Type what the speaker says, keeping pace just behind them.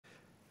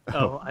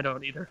Oh, I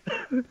don't either.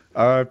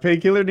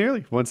 Painkiller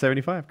nearly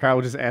 175. Kyle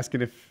was just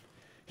asking if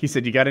he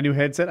said you got a new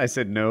headset. I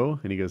said no,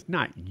 and he goes,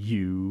 "Not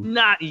you,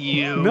 Not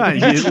you. not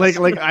you."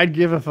 Like I'd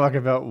give a fuck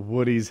about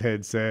Woody's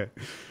headset.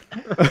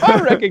 I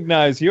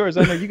recognize yours.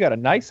 I know you got a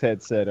nice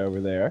headset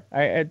over there.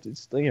 I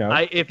just,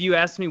 If you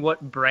asked me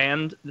what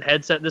brand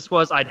headset this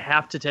was, I'd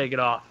have to take it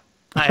off.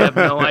 I have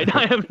no idea.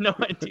 I have no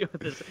idea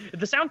what this.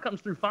 The sound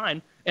comes through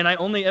fine, and I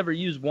only ever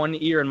use one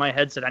ear in my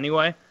headset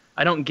anyway.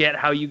 I don't get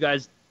how you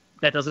guys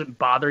that doesn't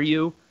bother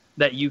you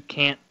that you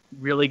can't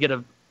really get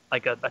a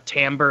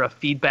timbre, a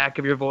feedback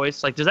of your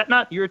voice. Like, does that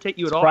not irritate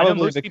you at all? I know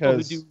most people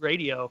who do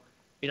radio,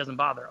 it doesn't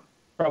bother them.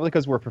 Probably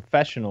because we're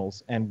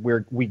professionals and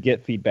we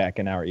get feedback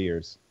in our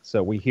ears,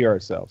 so we hear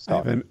ourselves I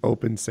have talking. an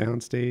open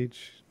sound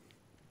stage,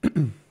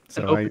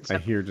 so I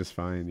hear just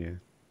fine. Yeah.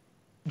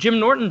 Jim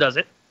Norton does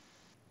it,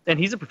 and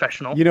he's a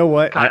professional. You know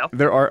what? Kyle.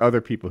 There are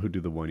other people who do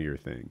the 1 ear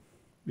thing.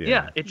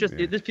 Yeah, it just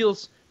this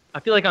feels. I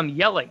feel like I'm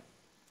yelling.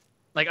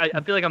 Like I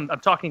feel like I'm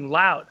talking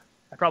loud.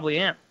 I probably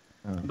am.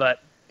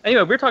 But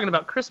anyway, we're talking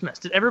about Christmas.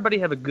 Did everybody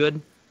have a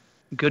good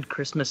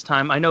Christmas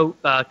time? I know,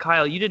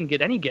 Kyle, you didn't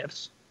get any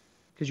gifts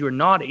because you were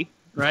naughty,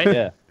 right?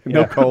 Yeah.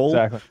 No yeah, coal.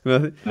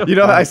 Exactly. You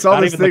know, I saw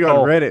Not this even thing the on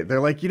coal. Reddit. They're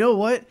like, you know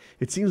what?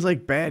 It seems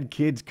like bad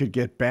kids could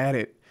get bad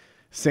at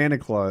Santa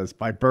Claus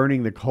by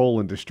burning the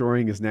coal and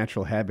destroying his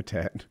natural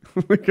habitat.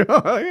 I'm like,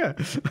 oh yeah,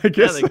 I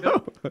guess they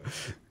so.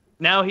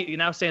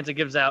 Now Santa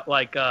gives out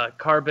like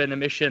carbon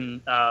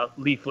emission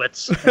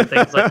leaflets and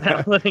things like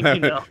that, letting you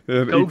know.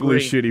 An Go equally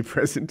green. shitty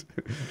present.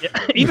 Yeah,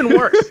 even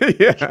worse.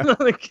 Yeah.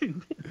 Like,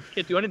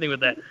 can't do anything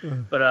with that.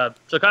 But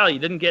so Kyle, you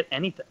didn't get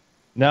anything.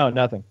 No,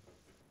 nothing.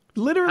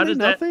 Literally does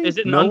that- nothing. is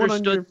it an no one on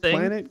understood your thing?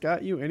 planet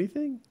got you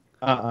anything?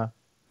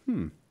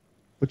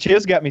 But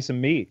Chiz got me some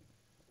meat.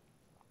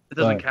 It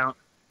doesn't But- count.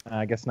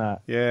 I guess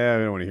not. Yeah, I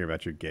don't want to hear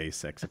about your gay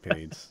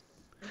sexapades.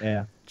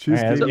 Yeah. Choose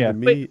All right, gave yeah.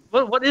 me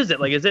Wait, what is it?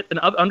 Like, is it an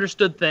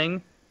understood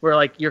thing where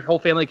like your whole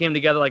family came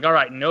together? Like, all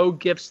right, no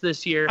gifts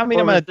this year. I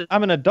mean, Or was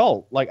I'm an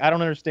adult. Like, I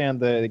don't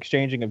understand the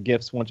exchanging of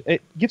gifts.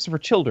 Gifts are for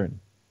children.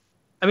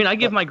 I mean, I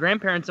give my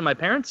grandparents and my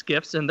parents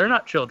gifts, and they're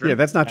not children. Yeah,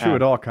 that's not true Ah.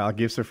 at all, Kyle.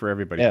 Gifts are for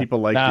everybody. Yeah. People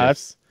like Nah,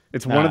 gifts.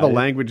 It's one of the it-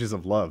 languages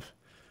of love.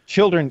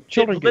 Children It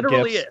get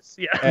literally gifts. is.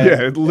 Yeah.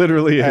 Yeah, it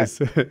literally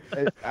is.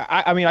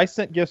 I mean, I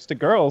sent gifts to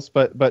girls,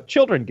 but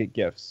children get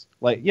gifts.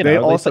 Like, you know, They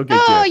also say, get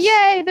oh, gifts."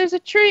 yay! There's a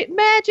tree,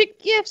 magic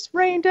gifts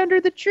rained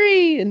under the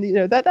tree, and you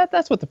know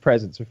that's what the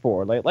presents are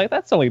for. Like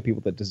that's only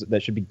people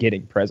that should be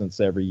getting presents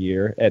every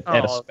year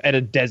Oh. at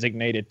a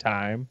designated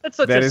time. That's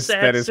such That a is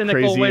sad,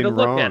 cynical crazy way to and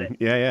look wrong. at it.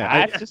 Yeah,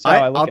 yeah. That's just how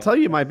I look I'll at tell it.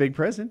 you my big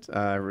present.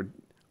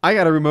 I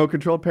got a remote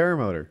controlled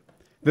paramotor.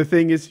 The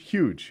thing is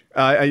huge.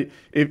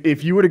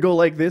 If you were to go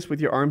like this with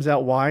your arms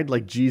out wide,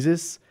 like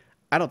Jesus,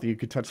 I don't think you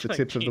could touch the Like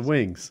tips of the Jesus.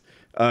 wings.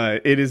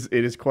 It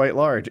is quite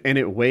large, and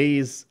it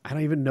weighs. I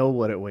don't even know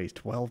what it weighs.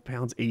 12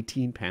 pounds,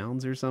 18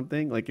 pounds, or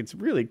something. Like it's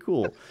really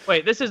cool.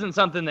 Wait, this isn't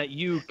something that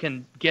you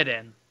can get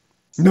in.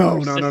 No.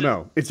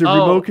 It's a Oh,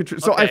 remote control.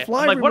 So I okay.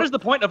 fly. I'm like, what remote- is the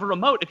point of a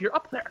remote if you're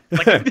up there?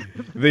 Like,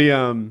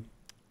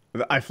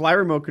 I fly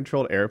remote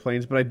controlled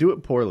airplanes, but I do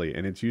it poorly,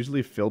 and it's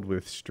usually filled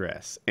with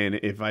stress. And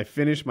if I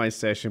finish my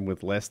session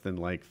with less than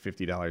like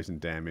 $50 in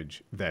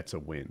damage, that's a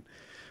win.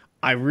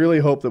 I really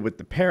hope that with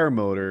the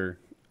paramotor,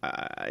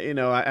 I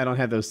don't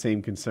have those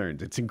same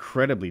concerns. It's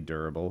incredibly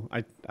durable.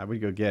 I would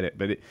go get it,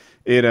 but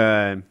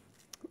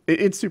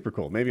it's super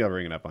cool. Maybe I'll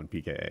bring it up on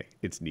PKA.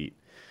 It's neat.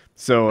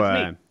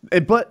 So,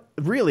 but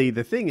really,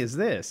 the thing is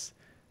this: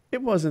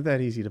 it wasn't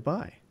that easy to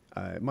buy.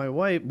 My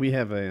wife, we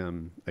have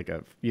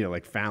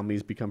like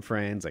families become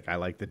friends. Like I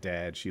like the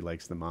dad, she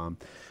likes the mom.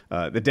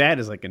 The dad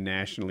is like a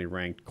nationally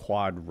ranked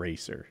quad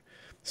racer,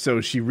 so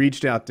she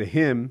reached out to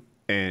him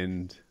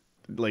and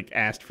like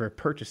asked for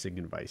purchasing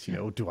advice.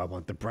 Do I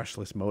want the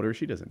brushless motor?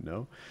 She doesn't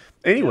know.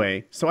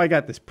 Anyway, so I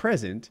got this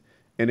present,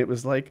 and it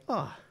was like,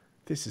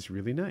 this is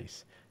really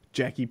nice.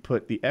 Jackie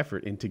put the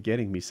effort into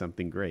getting me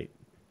something great.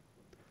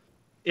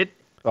 it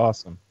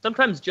Awesome.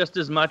 sometimes just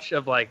as much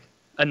of like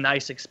a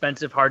nice,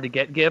 expensive, hard to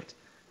get gift.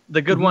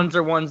 The good Mm-hmm. ones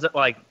are ones that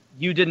like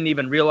you didn't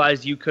even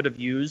realize you could have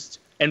used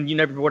and you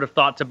never would have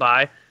thought to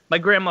buy. My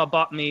grandma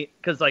bought me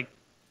because like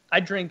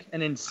I drink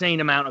an insane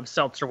amount of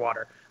seltzer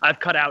water. I've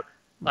cut out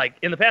like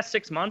in the past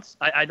 6 months.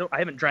 I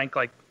haven't drank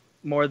like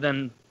more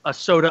than a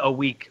soda a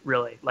week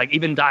really. Like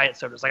even diet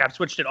sodas. Like I've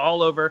switched it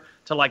all over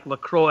to like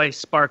LaCroix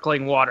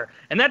sparkling water,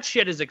 and that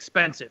shit is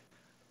expensive.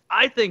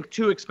 I think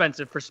too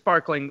expensive for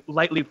sparkling,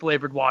 lightly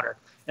flavored water.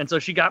 And so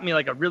she got me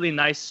like a really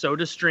nice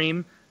Soda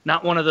Stream,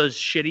 not one of those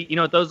shitty. You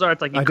know what those are?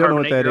 It's like you I don't know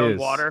what carbonate your that own is.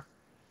 water.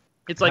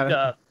 It's How like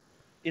do-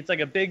 it's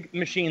like a big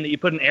machine that you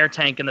put an air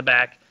tank in the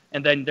back,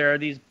 and then there are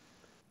these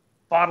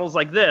bottles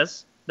like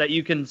this that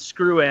you can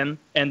screw in,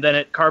 and then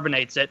it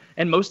carbonates it.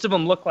 And most of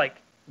them look like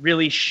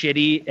really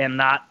shitty and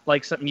not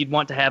like something you'd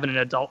want to have in an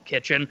adult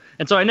kitchen.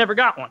 And so I never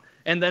got one.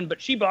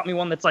 But she bought me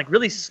one that's like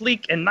really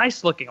sleek and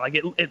nice looking. Like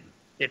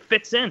it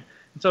fits in.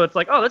 And so it's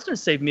like, oh, that's going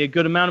to save me a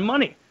good amount of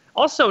money.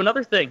 Also,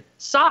 another thing,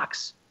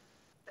 socks.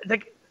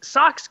 Like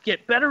socks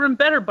get better and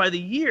better by the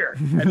year.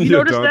 Have you Yeah,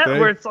 noticed don't that? they?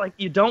 Where it's like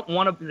you don't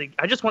want to. Like,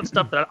 I just want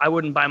stuff that I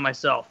wouldn't buy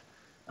myself.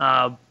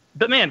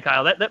 But man,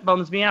 Kyle, that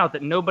bums me out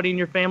that nobody in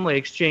your family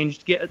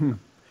exchanged gift.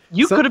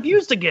 You So- could have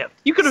used a gift.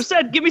 You could have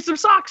said, "Give me some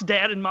socks,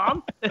 Dad and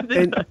Mom."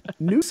 And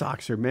new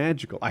socks are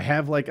magical. I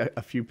have like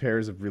a few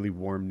pairs of really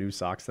warm new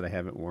socks that I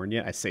haven't worn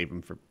yet. I save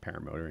them for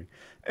paramotoring.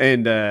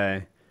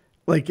 And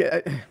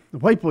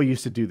White Boy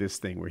used to do this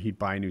thing where he'd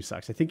buy new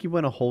socks. I think he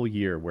went a whole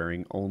year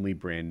wearing only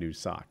brand new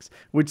socks,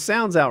 which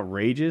sounds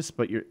outrageous,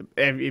 but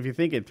if you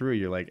think it through,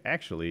 you're like,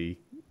 actually,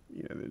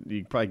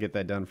 you probably get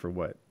that done for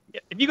what?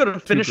 If you go to the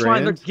finish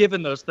line, they're grand?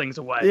 giving those things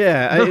away.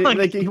 Yeah,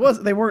 Like-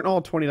 they weren't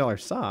all $20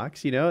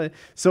 socks,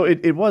 So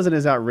it wasn't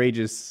as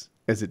outrageous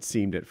as it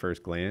seemed at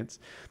first glance,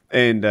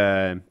 and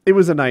it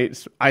was a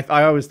nice.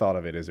 I always thought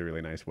of it as a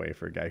really nice way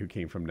for a guy who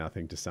came from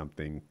nothing to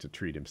something to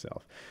treat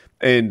himself.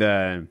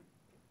 And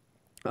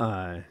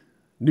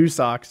new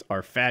socks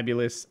are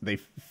fabulous. They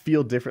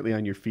feel differently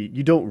on your feet.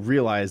 You don't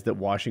realize that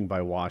washing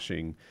by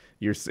washing,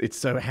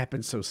 it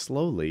happens so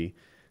slowly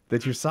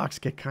that your socks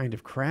get kind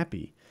of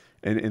crappy.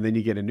 And then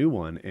you get a new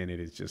one, and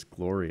it is just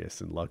glorious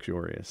and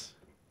luxurious.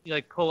 You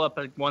like pull up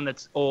one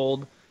that's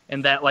old,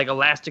 and that like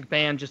elastic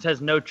band just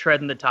has no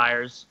tread in the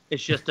tires.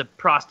 It's just a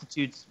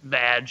prostitute's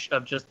vag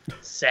of just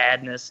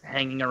sadness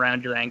hanging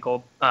around your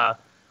ankle.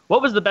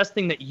 What was the best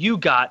thing that you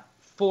got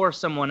for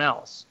someone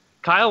else?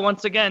 Kyle,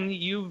 once again,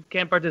 you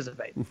can't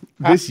participate.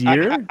 This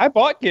year? I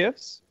bought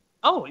gifts.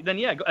 Oh, then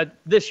yeah,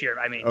 this year.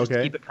 I mean, just to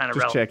Okay, keep it kind of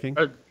just relevant.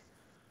 checking.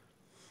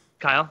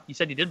 Kyle, you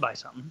said you did buy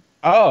something.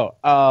 Oh,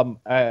 a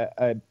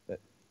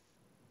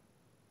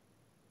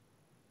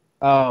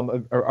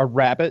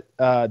rabbit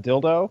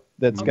dildo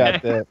that's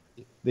got the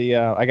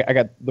I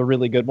got the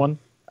really good one.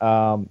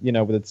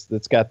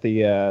 That's got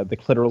the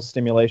clitoral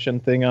stimulation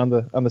thing on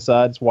the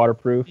sides,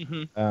 waterproof.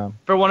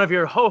 For one of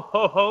your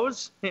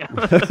ho-ho-hos? Yeah.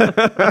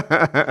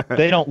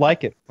 They don't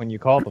like it when you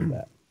call them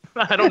that.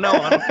 I don't know.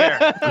 I don't care.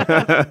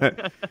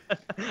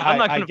 I'm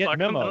not I going to get fuck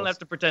them. I don't memos. have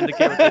to pretend to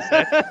care what they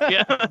say.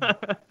 Yeah.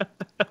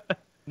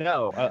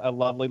 No, a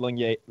lovely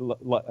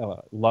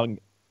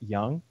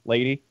young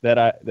lady that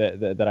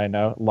I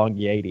know, Lung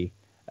Yeti,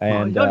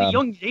 and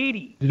young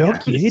lady. Lung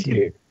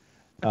Yeti.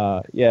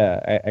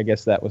 Yeah, I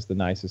guess that was the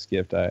nicest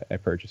gift I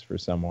purchased for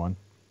someone.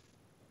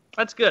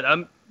 That's good.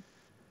 I'm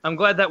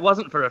glad that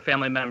wasn't for a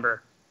family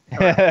member.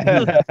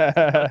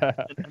 Yeah,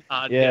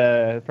 Gift.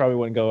 it probably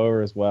wouldn't go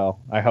over as well.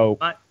 I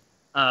hope.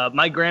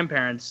 My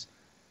grandparents,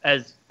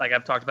 as like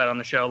I've talked about on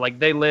the show, like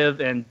they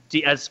live in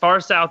as far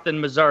south in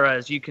Missouri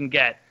as you can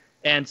get.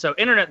 And so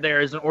internet there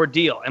is an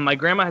ordeal. And my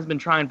grandma has been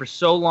trying for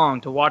so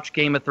long to watch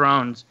Game of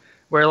Thrones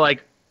where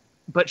like,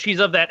 but she's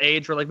of that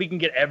age where like we can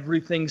get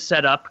everything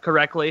set up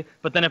correctly.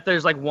 But then if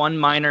there's like one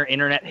minor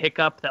internet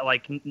hiccup that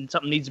like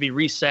something needs to be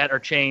reset or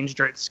changed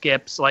or it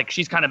skips, like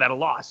she's kind of at a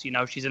loss,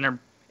 she's in her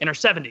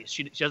 70s.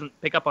 She doesn't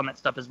pick up on that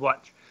stuff as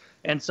much.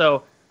 And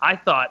so I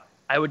thought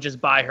I would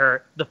just buy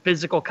her the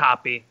physical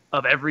copy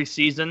of every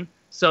season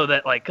so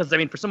that like, cause I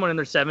mean, for someone in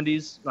their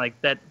 70s, like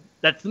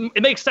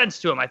it makes sense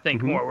to them, I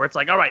think, more. Where it's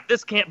like, all right,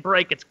 this can't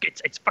break.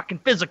 It's fucking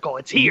physical.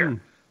 It's here.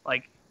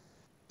 Like,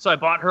 so I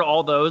bought her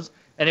all those,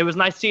 and it was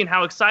nice seeing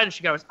how excited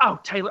she got. I was, oh,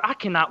 Taylor, I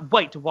cannot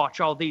wait to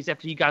watch all these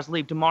after you guys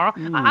leave tomorrow.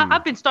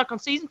 I've been stuck on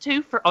season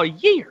 2 for a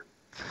year.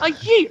 A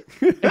year.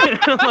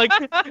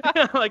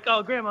 like,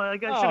 oh, Grandma, I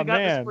should have got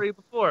this for you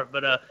before.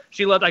 But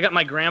she loved. I got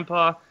my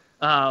grandpa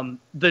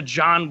the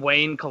John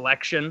Wayne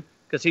collection,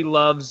 because he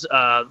loves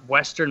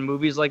Western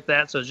movies like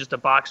that. So it's just a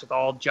box with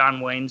all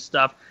John Wayne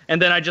stuff.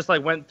 And then I just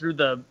like went through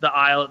the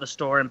aisle at the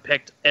store and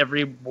picked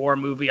every war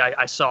movie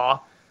I saw,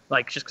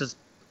 like just because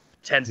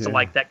tends to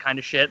like that kind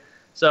of shit.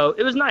 So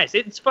it was nice.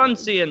 It's fun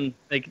seeing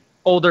like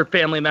older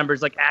family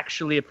members like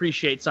actually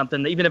appreciate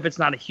something, even if it's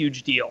not a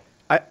huge deal.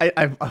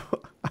 I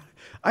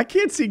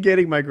can't see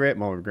getting my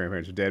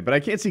grandparents are dead, but I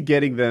can't see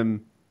getting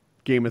them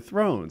Game of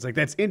Thrones. Like,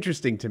 that's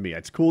interesting to me.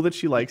 It's cool that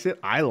she likes it.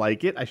 I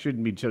like it. I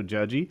shouldn't be so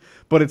judgy,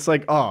 but it's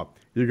like, oh,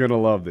 you're gonna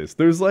love this.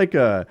 There's like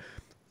a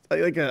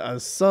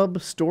sub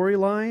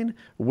storyline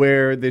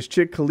where this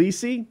chick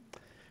Khaleesi,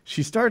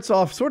 she starts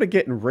off sort of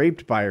getting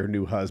raped by her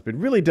new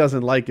husband. Really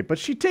doesn't like it, but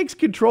she takes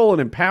control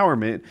and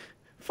empowerment,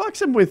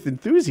 fucks him with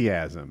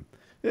enthusiasm.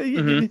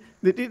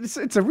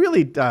 It's a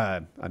really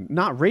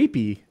not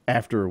rapey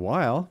after a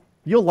while.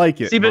 You'll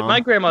like it. See, but Mom. my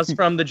grandma's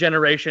from the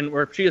generation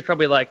where she was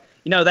probably like,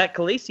 that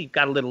Khaleesi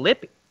got a little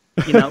lippy.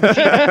 She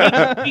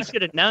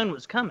should have known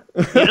was coming.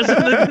 She's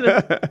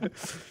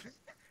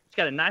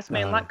got a nice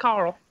man like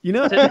Carl. I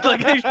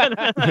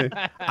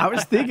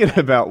was thinking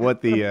about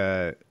what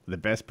the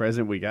best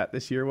present we got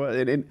this year was.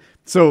 And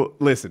so,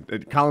 listen,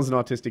 Colin's an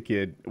autistic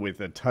kid with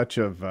a touch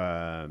of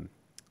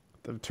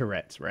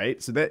Tourette's,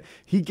 right? So that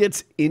he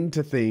gets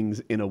into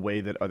things in a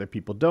way that other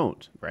people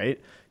don't,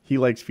 right? He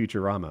likes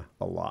Futurama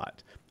a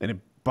lot. And it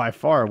by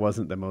far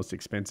wasn't the most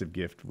expensive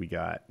gift we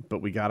got,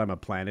 but we got him a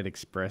Planet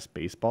Express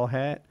baseball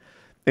hat.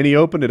 And he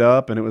opened it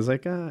up, and it was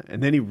like,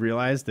 and then he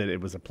realized that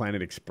it was a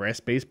Planet Express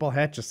baseball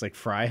hat, just like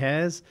Fry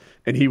has.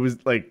 And he was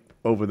like,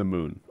 over the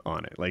moon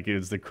on it. Like, it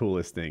was the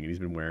coolest thing, and he's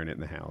been wearing it in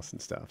the house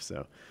and stuff.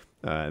 So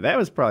that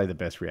was probably the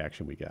best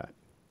reaction we got.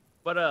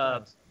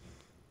 But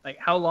like,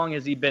 how long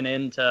has he been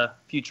into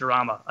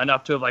Futurama?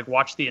 Enough to have like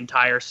watched the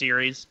entire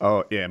series?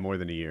 Oh yeah, more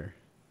than a year.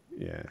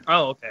 Yeah.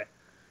 Oh, okay.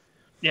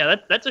 Yeah,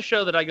 that's a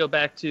show that I go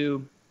back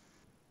to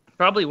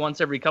probably once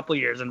every couple of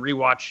years and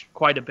rewatch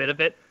quite a bit of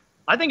it.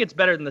 I think it's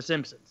better than The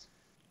Simpsons.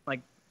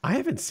 Like, I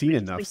haven't seen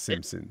enough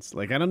Simpsons.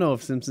 Like, I don't know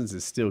if Simpsons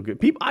is still good.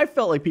 I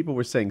felt like people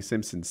were saying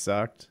Simpsons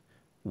sucked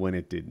when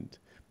it didn't.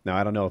 Now,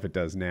 I don't know if it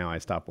does now. I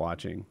stopped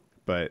watching.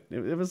 But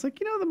it was like,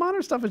 the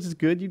modern stuff is just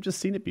good. You've just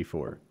seen it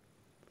before.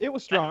 It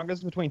was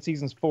strongest between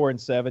seasons 4 and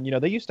 7.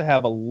 They used to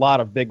have a lot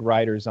of big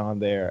writers on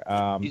there.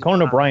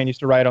 Conan O'Brien used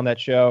to write on that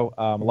show.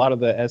 A lot of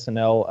the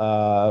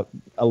SNL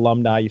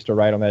alumni used to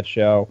write on that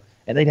show.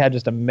 And they'd have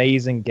just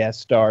amazing guest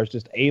stars,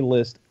 just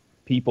A-list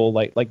people,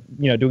 like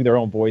doing their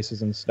own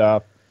voices and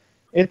stuff.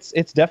 It's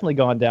definitely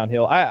gone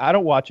downhill. I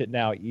don't watch it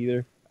now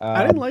either.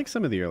 I didn't like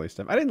some of the early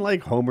stuff. I didn't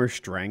like Homer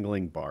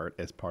strangling Bart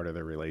as part of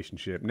their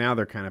relationship. Now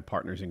they're kind of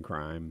partners in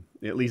crime,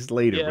 at least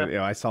later. Yeah. But,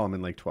 I saw them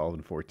in like 12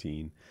 and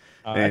 14.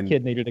 That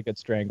kid needed a good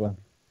strangling.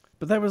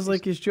 But that was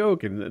like his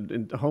joke.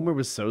 And Homer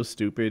was so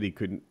stupid, he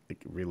couldn't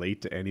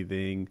relate to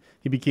anything.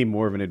 He became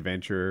more of an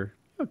adventurer.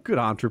 A good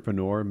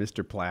entrepreneur,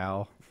 Mr.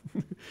 Plow.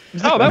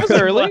 Oh, that was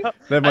early.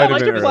 That might have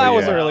been Mr. Plow early,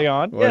 was early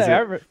on. Was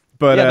yeah, it?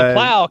 But, the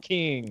Plow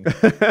King.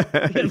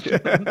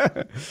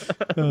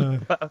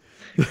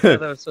 that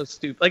was so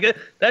stupid. Like,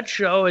 that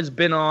show has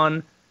been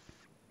on.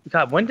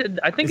 God,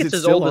 I think Is it's it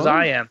as still old as on?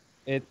 I am.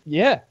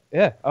 Yeah.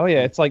 Oh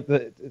yeah, it's like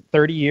the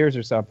 30 years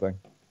or something.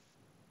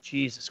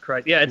 Jesus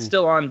Christ. Yeah, it's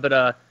still on,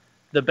 but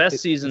the best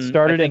season It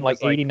started I in think,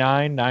 like was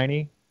 89,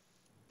 90.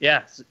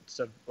 Yeah,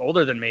 it's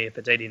older than me if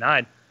it's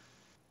 89.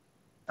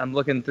 I'm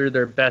looking through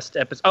their best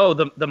episodes. Oh,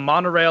 the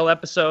monorail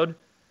episode.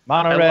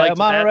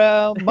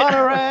 Monorail.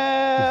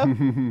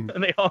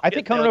 And they all I get-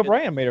 think they all Conan get-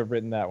 O'Brien may have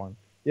written that one.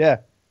 Yeah,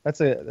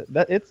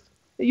 it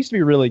used to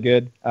be really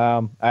good.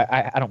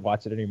 I don't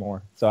watch it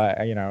anymore, so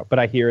but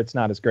I hear it's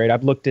not as great.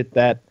 I've looked at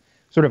that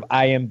sort of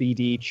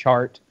IMDb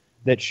chart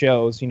that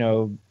shows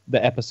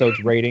the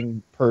episode's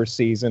rating per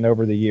season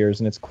over the years,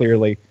 and it's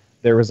clearly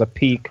there was a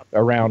peak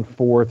around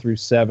 4 through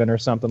 7 or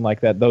something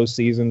like that, those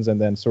seasons, and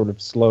then sort of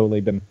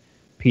slowly been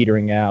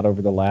petering out over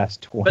over the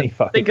last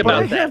 25 think years.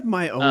 about I that. have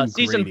my own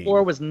season grading.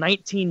 4 was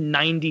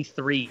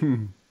 1993.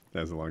 That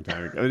was a long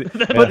time ago.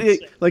 But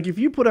like, if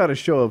you put out a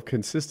show of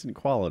consistent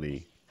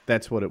quality,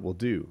 that's what it will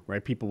do,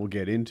 right? People will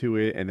get into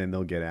it, and then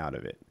they'll get out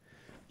of it.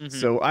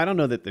 So I don't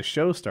know that the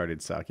show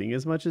started sucking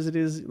as much as it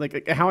is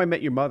like How I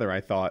Met Your Mother. I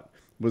thought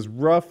was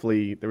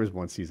roughly, there was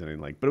one season I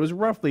didn't like, but it was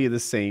roughly the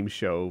same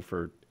show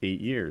for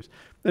 8 years.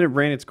 Then it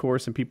ran its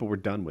course, and people were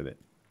done with it.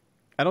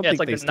 I don't Yeah, think it's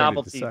like they the started to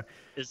novelty suck.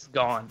 is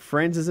gone.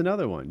 Friends is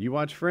another one. You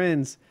watch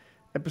Friends,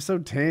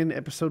 episode 10,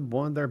 episode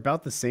 1, they're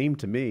about the same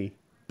to me,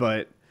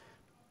 but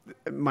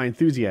my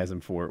enthusiasm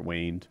for it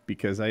waned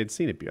because I had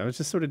seen it. I was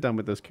just sort of done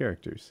with those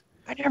characters.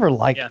 I never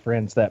liked Yeah.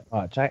 Friends that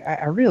much.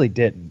 I really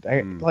didn't.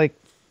 Like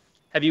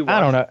Have you I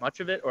don't watched know. much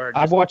of it, or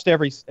I've just, watched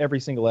every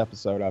single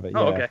episode of it.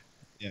 Oh, yeah. okay.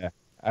 Yeah.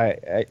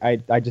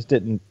 I just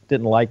didn't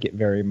like it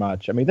very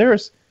much. I mean,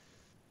 there's,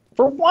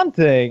 for one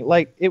thing,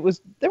 like they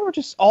were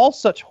just all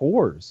such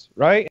whores,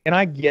 right? And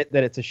I get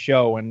that it's a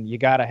show and you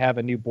got to have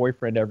a new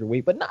boyfriend every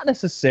week, but not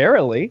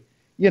necessarily.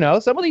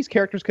 Some of these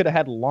characters could have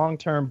had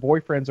long-term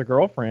boyfriends or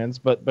girlfriends,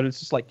 but it's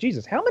just like,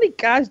 Jesus, how many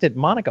guys did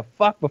Monica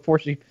fuck before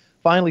she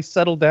finally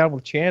settled down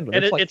with Chandler?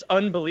 And It's it's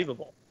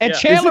unbelievable. and Yeah.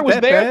 Chandler Is it was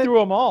that there bad? through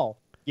them all.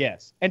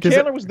 Yes, and 'Cause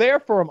Chandler was there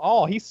for them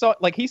all. He saw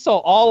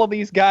all of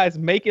these guys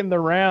making the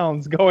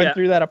rounds, going Yeah.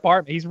 through that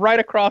apartment. He's right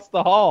across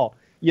the hall.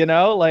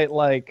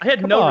 Like I had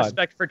come no on.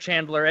 respect for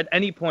Chandler at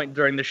any point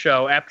during the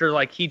show after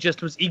like he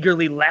just was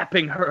eagerly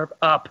lapping her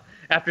up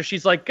after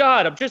she's like,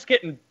 God, I'm just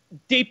getting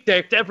deep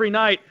dicked every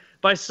night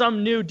by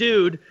some new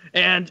dude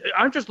and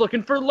I'm just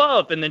looking for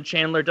love. And then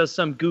Chandler does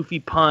some goofy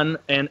pun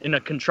and in a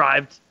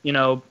contrived,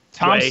 Tom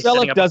way, setting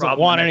Selleck up a doesn't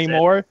problem, want and that's it.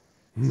 anymore.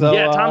 So,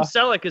 Yeah, Tom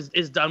Selleck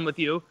is done with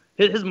you.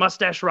 His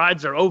mustache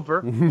rides are over.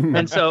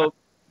 And so,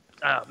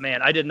 oh,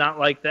 man, I did not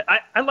like that.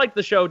 I liked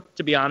the show,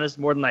 to be honest,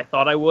 more than I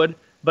thought I would.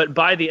 But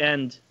by the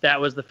end, that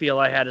was the feel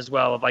I had as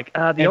well of like, the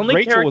And only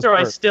Rachel was character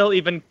I hurt. still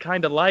even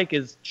kind of like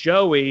is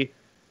Joey.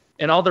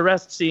 And all the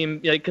rest seem,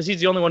 because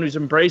he's the only one who's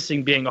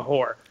embracing being a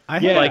whore. I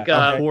Yeah, had like,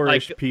 a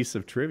whorish like- piece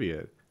of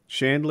trivia.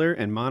 Chandler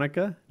and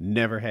Monica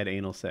never had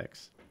anal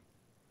sex.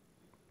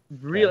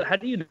 Real? How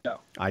do you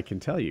know? I can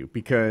tell you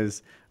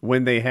because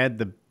when they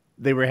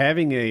were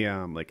having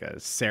a like a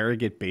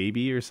surrogate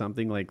baby or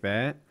something like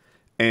that,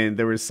 and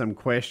there was some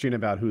question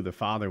about who the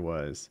father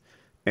was,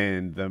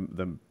 and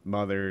the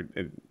mother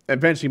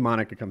eventually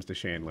Monica comes to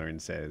Chandler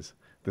and says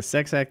the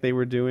sex act they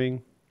were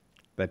doing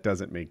that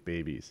doesn't make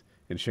babies,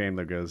 and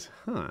Chandler goes,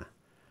 huh,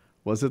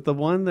 was it the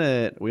one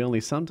that we only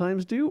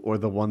sometimes do or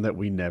the one that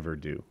we never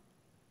do?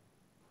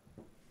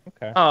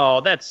 okay.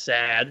 Oh, that's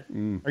sad.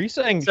 Are you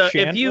saying So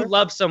Chandler? if you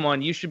love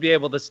someone, you should be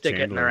able to stick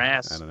it in their Chandler.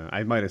 ass. I don't know.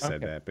 I might have said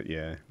Okay. that, but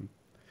yeah.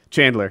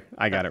 Chandler.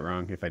 I got it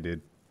wrong if I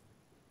did.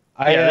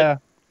 I Yeah,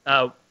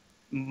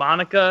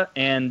 Monica,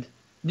 and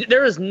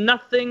there is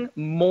nothing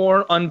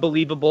more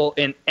unbelievable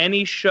in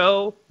any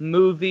show,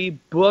 movie,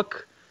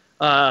 book,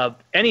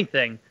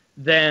 anything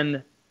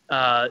than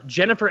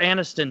Jennifer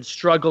Aniston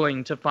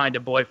struggling to find a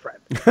boyfriend.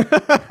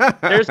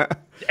 There's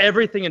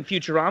everything in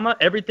Futurama,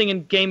 everything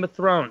in Game of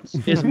Thrones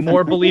is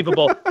more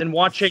believable than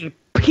watching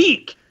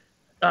peak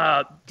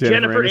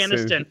Jennifer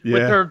Aniston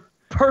with her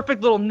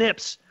perfect little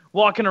nips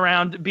walking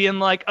around being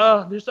like,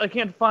 oh, I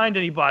can't find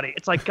anybody.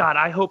 It's like, God,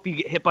 I hope you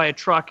get hit by a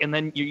truck and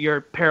then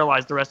you're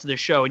paralyzed the rest of the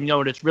show and you know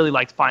what it's really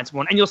like to find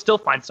someone. And you'll still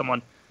find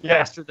someone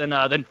faster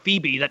than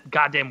Phoebe, that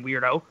goddamn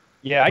weirdo.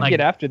 Yeah, I'd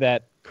get after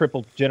that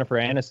crippled Jennifer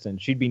Aniston.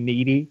 She'd be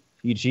needy.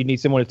 She'd need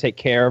someone to take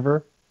care of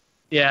her.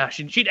 Yeah,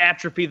 she'd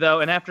atrophy,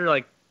 though, and after,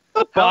 like...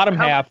 The bottom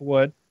half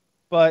would.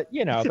 But,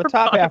 you know, the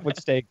top half would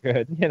stay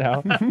good, you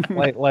know.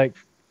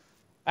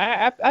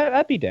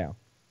 I'd be down.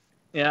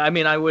 Yeah, I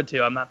mean, I would,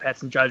 too. I'm not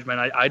passing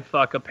judgment. I'd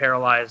fuck a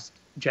paralyzed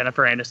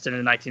Jennifer Aniston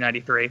in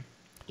 1993.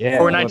 Yeah,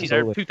 or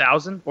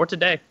 2000, or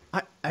today.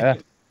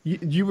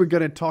 You were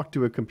going to talk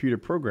to a computer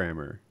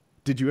programmer.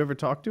 Did you ever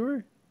talk to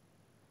her?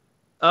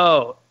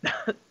 Oh,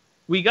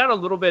 we got a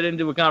little bit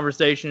into a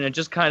conversation, and it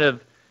just kind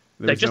of...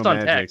 Like just on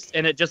text,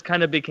 and it just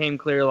kind of became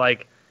clear,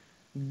 like,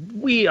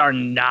 we are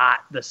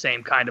not the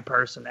same kind of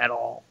person at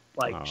all.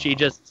 Like, she's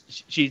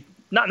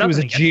not. She was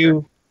a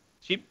Jew.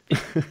 She,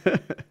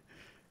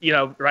 you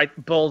know, right,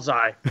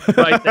 bullseye,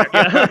 right there.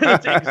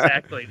 Yeah,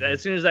 exactly.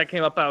 As soon as that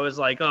came up, I was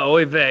like, oh,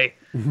 oy vey.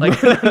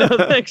 Like, no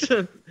thanks.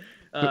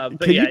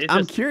 But yeah,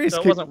 I'm curious.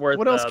 So it wasn't worth.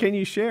 What else can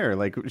you share?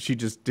 Like, she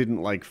just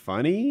didn't like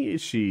funny.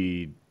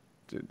 She,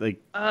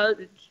 like.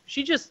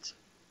 She just.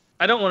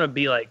 I don't want to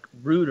be like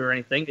rude or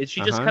anything.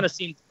 She just kind of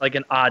seemed like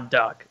an odd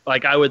duck.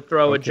 Like I would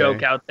throw a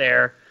joke out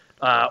there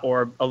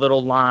or a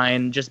little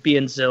line just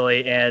being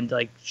silly, and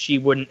like she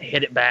wouldn't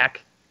hit it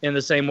back in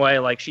the same way.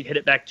 Like she'd hit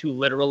it back too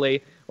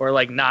literally, or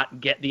like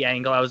not get the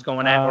angle I was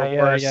going at, or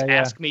worse,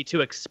 ask me to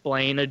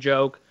explain a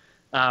joke.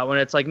 When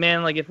it's like,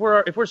 man, like if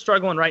we're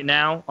struggling right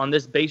now on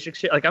this basic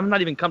shit, like I'm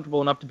not even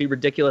comfortable enough to be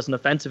ridiculous and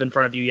offensive in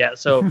front of you yet.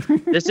 So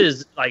this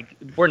is like,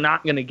 we're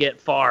not gonna get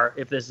far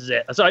if this is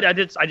it. So I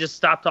just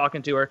stopped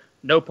talking to her.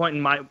 No point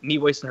in me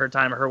wasting her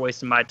time or her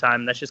wasting my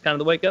time. That's just kind of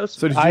the way it goes.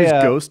 So did you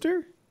just ghost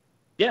her?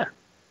 Yeah.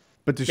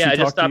 But did she talk I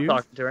just to stopped you?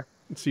 talking to her.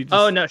 Just...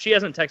 Oh no, she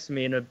hasn't texted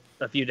me in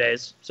a few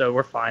days, so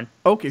we're fine.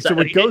 Okay, so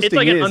what ghosting it's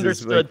like an is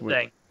understood like,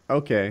 thing.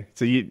 Okay,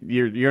 so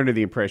you're under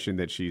the impression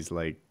that she's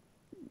like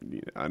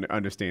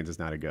understands it's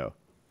not a go.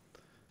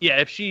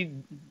 Yeah, if she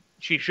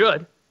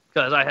should,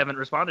 because I haven't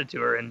responded to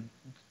her in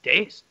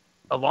days,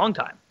 a long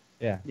time.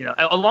 Yeah, you know,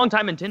 a long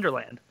time in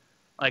Tinderland,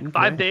 like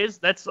 5 days.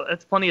 That's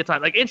plenty of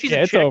time. Like, and she's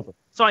a it's chick, over.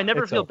 So I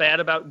never feel bad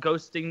about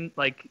ghosting.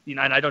 Like, you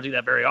know, and I don't do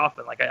that very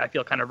often. Like, I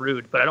feel kind of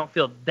rude, but I don't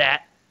feel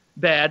that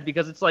bad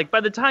because it's like by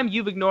the time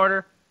you've ignored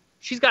her,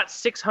 she's got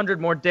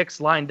 600 more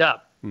dicks lined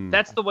up.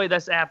 That's the way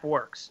this app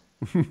works.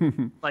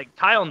 Like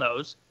Kyle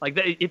knows. Like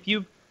if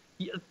you've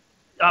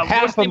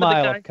half a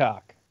mile of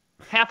cock.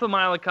 Half a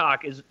mile of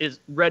cock is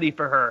ready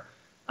for her.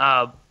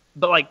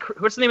 But like,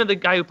 what's the name of the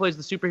guy who plays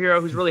the superhero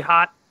who's really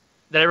hot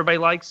that everybody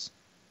likes?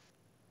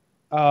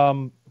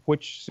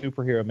 Which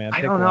superhero, man?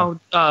 I don't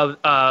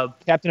know.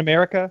 Captain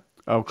America?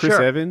 Oh, Chris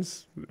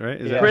Evans, right?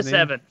 Is that Chris his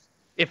name? Evans.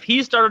 If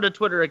he started a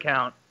Twitter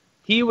account,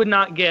 he would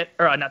not get,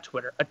 or not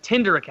Twitter, a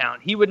Tinder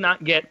account. He would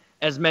not get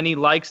as many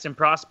likes and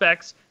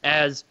prospects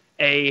as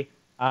a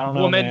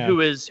woman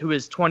who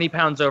is 20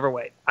 pounds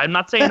overweight. I'm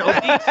not saying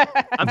obese.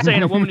 I'm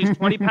saying a woman who's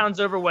 20 pounds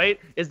overweight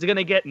is going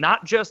to get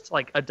not just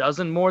like a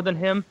dozen more than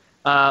him,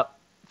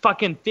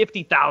 fucking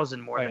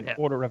 50,000 more than him.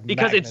 Order of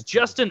because it's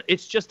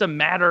just a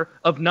matter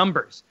of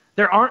numbers.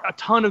 There aren't a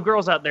ton of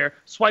girls out there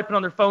swiping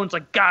on their phones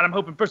like, God, I'm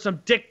hoping for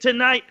some dick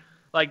tonight.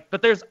 Like,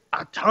 but there's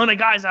a ton of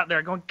guys out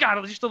there going,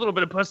 God, just a little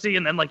bit of pussy,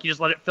 and then like you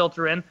just let it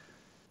filter in.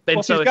 And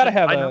well, she's got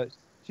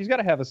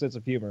to have a sense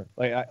of humor.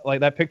 Like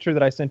that picture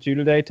that I sent you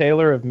today,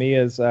 Taylor, of me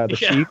as the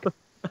sheep.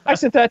 I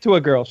sent that to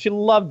a girl. She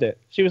loved it.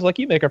 She was like,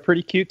 "You make a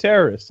pretty cute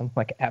terrorist." I'm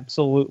like,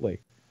 "Absolutely,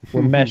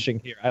 we're meshing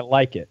here. I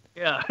like it."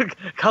 Yeah,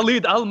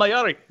 Khalid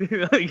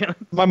Al-Mayari.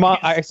 My mom.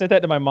 I sent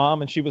that to my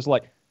mom, and she was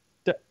like,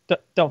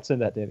 "Don't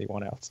send that to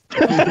anyone else.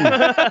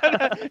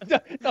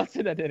 Don't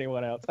send that to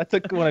anyone else." I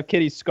took one of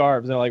Kitty's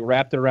scarves and like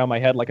wrapped it around my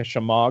head like a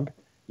shamog.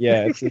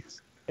 Yeah,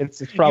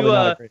 it's probably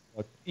not a great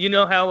look. You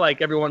know how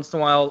like every once in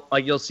a while,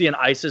 like you'll see an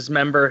ISIS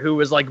member who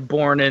was like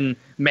born in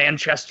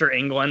Manchester,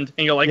 England,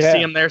 and you'll like see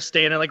him there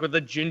standing like with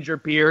a ginger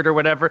beard or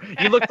whatever.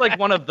 You looked like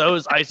one of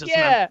those ISIS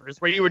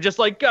members where you were just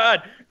like,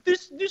 God,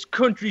 this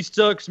country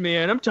sucks,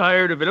 man. I'm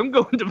tired of it. I'm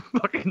going to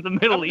fucking the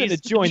Middle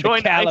East to join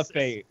the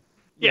caliphate.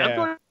 Yeah, I'm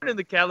going in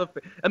the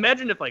caliphate.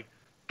 Imagine if like,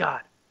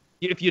 God,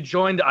 if you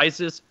joined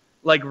ISIS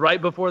like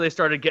right before they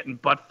started getting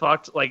butt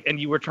fucked, like, and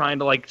you were trying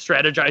to like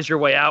strategize your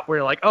way out, where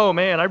you're like, oh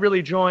man, I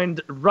really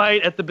joined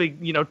right at the big,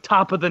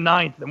 top of the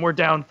ninth, and we're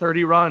down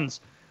 30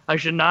 runs. I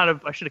should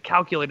have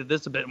calculated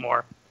this a bit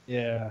more.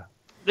 Yeah.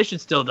 They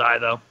should still die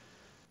though.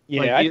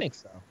 Yeah, like, I think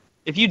so.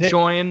 If you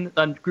join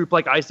a group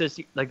like ISIS,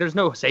 like, there's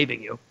no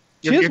saving you.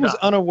 She was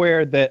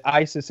unaware that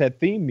ISIS had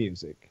theme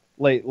music.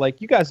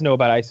 like you guys know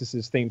about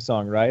ISIS's theme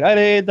song, right?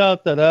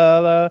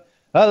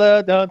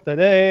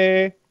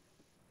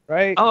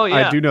 Right? Oh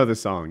yeah. I do know the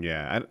song.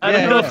 Yeah, I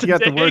Yeah, don't know yeah. if you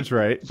got the words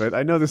right, but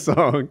I know the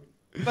song.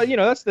 But you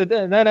know, that's the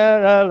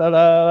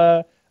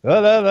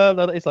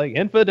it's like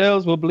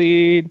infidels will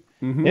bleed,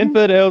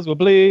 infidels will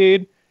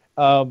bleed.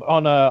 On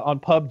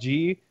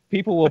PUBG,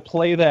 people will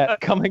play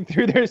that coming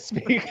through their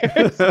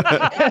speakers.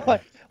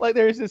 like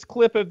there's this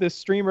clip of this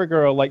streamer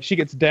girl, like she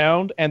gets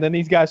downed, and then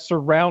these guys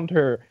surround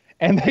her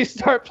and they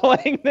start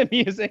playing the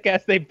music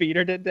as they beat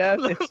her to death.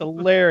 It's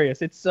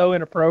hilarious. It's so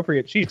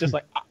inappropriate. She's just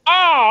like,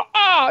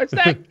 is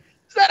that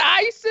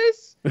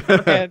ISIS?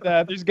 And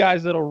there's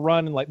guys that'll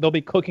run and like they'll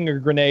be cooking a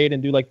grenade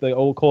and do like the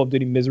old Call of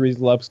Duty Misery's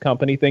Loves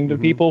Company thing to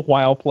people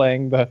while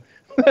playing the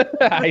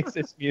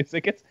ISIS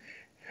music. It's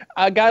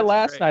a guy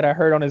last night I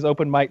heard on his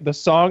open mic, the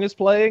song is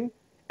playing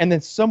and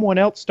then someone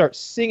else starts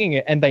singing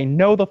it and they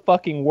know the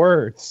fucking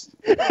words.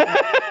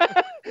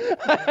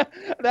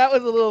 That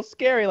was a little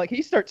scary. Like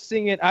he starts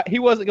singing, he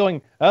wasn't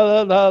going la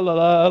la la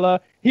la la.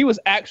 He was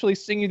actually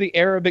singing the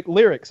Arabic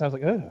lyrics. I was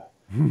like,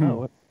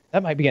 oh,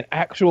 that might be an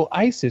actual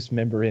ISIS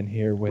member in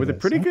here with a us,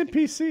 pretty huh? good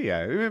PC.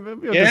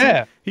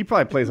 Yeah. He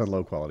probably plays on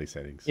low quality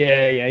settings.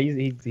 Yeah,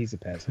 he's a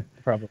peasant.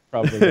 Probably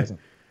doesn't.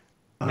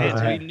 Man,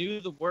 so he knew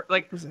the word.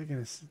 Like, What was I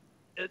gonna say?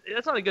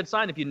 that's not a good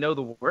sign if you know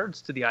the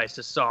words to the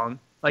ISIS song.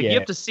 Like, Yeah. you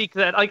have to seek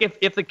that. Like,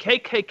 if the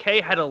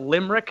KKK had a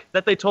limerick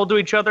that they told to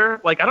each other,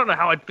 like, I don't know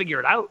how I'd figure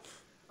it out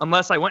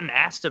unless I went and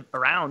asked it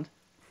around,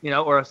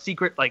 or a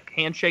secret, like,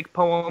 handshake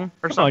poem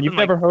or Come something. on,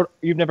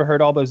 you've never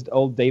heard all those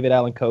old David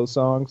Allan Coe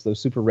songs, those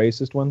super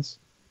racist ones?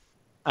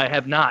 I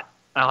have not.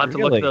 I'll have to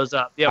Really? look those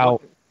up. Yeah.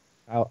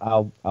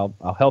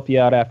 I'll help you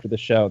out after the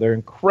show. They're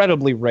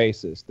incredibly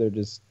racist. They're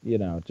just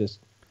what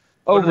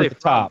over are they the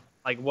top. from?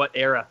 Like, what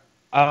era?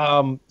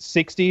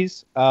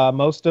 60s,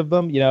 most of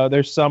them.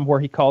 There's some where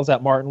he calls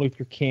out Martin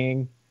Luther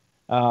King.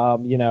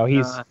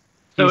 He's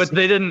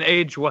They didn't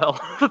age well.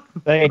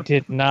 they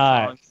did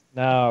not. songs.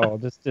 No,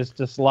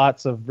 just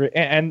lots of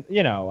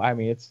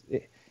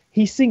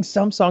he sings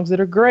some songs that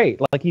are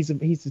great. Like he's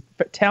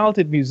a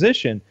talented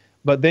musician,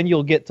 but then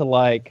you'll get to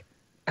like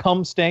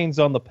 "Cum Stains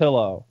on the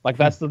Pillow." Like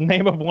that's the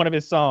name of one of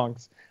his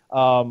songs.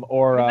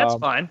 That's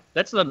fine.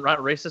 That's not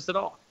racist at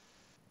all.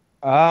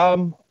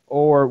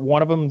 Or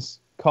one of them's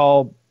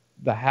called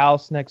 "The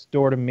House Next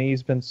Door to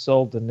Me's Been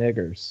Sold to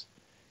Niggers."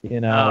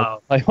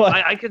 Like what?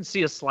 I could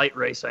see a slight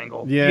race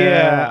angle.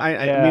 Yeah,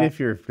 I Yeah. mean, if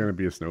you're going to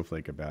be a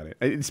snowflake about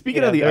it.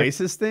 Speaking Yeah, of the they're-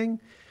 ISIS thing,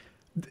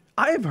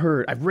 I've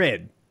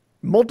read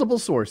multiple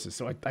sources,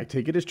 so I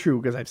take it as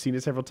true because I've seen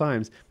it several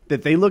times,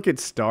 that they look at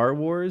Star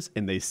Wars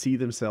and they see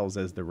themselves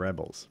as the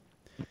rebels.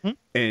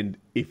 And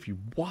if you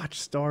watch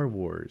Star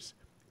Wars,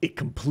 it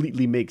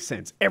completely makes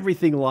sense.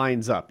 Everything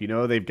lines up.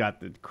 They've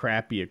got the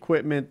crappy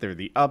equipment. They're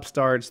the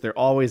upstarts. They're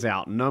always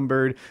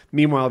outnumbered.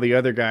 Meanwhile, the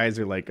other guys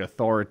are like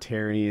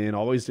authoritarian,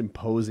 always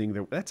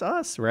imposing. That's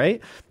us,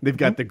 right? They've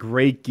got the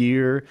great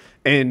gear.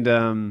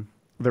 And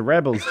the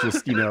rebels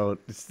just,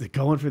 they're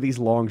going for these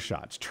long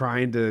shots,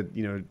 trying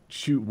to,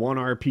 shoot one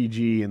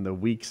RPG in the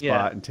weak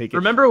spot and take it.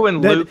 Remember when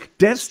Luke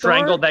Death Star?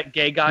 strangled that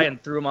gay guy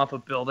and threw him off a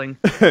building?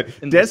 In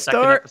the Death second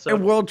Star episode?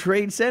 and World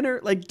Trade Center.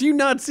 Like, do you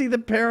not see the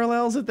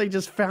parallels that they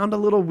just found a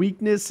little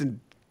weakness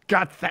and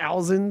got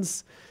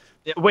thousands?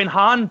 When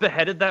Han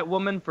beheaded that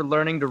woman for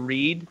learning to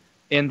read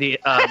in the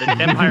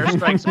Empire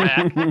Strikes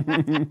Back,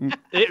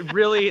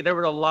 there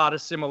were a lot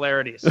of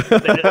similarities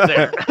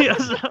there.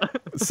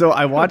 So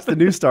I watched the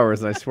new Star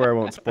Wars, and I swear I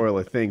won't spoil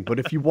a thing. But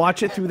if you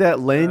watch it through that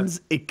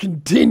lens, it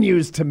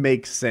continues to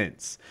make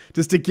sense.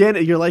 Just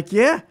again, you're like,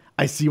 yeah,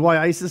 I see why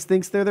ISIS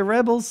thinks they're the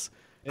rebels.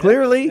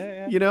 Clearly,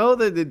 yeah.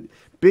 The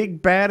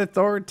big bad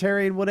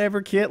authoritarian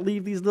whatever can't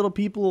leave these little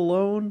people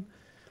alone.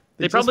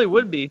 They probably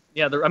would be.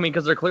 Yeah,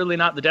 because they're clearly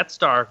not the Death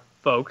Star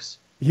folks.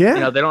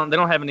 Yeah, They don't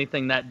have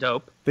anything that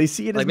dope. they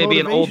see it Like as maybe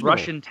an old motivational.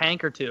 Russian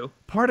tank or two.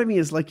 Part of me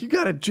is like, you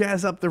got to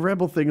jazz up the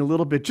rebel thing a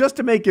little bit just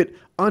to make it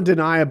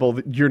undeniable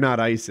that you're not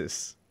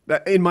ISIS.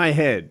 In my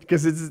head,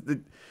 because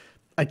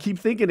I keep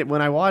thinking it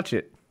when I watch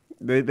it.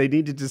 They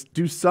need to just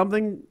do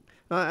something.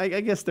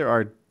 I guess there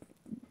are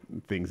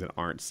things that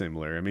aren't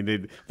similar. I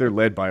mean, they're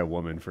led by a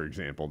woman, for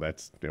example.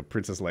 That's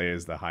Princess Leia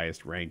is the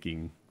highest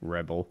ranking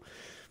rebel.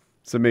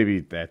 So maybe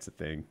that's a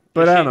thing.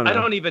 But I don't know. I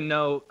don't even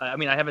know. I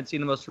mean, I haven't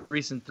seen the most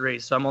recent three,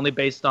 so I'm only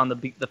based on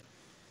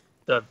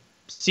the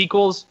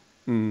sequels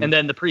and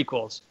then the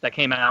prequels that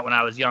came out when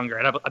I was younger.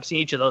 And I've seen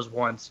each of those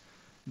once.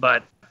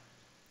 But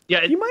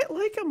yeah, You might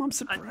like them. I'm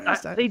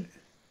surprised.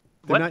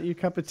 They're not your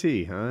cup of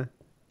tea, huh?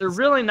 they're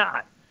really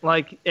not.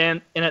 Like,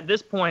 and at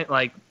this point,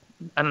 like,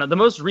 I don't know, the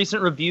most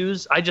recent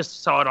reviews, I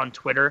just saw it on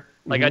Twitter.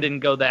 Like, I didn't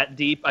go that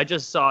deep. I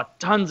just saw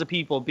tons of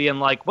people being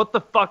like, what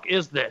the fuck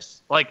is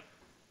this?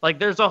 Like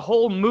there's a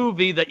whole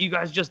movie that you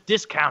guys just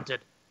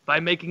discounted by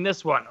making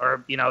this one,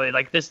 or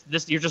like this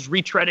you're just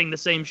retreading the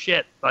same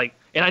shit. Like,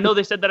 and I know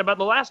they said that about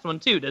the last one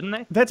too, didn't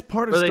they? That's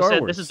part of Where they Star said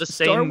Wars. this is the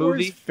Star same Wars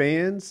movie?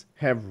 fans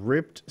have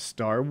ripped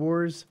Star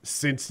Wars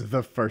since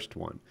the first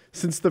one.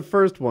 Since the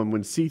first one,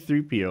 when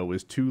C-3PO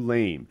was too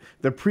lame.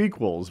 The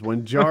prequels,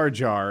 when Jar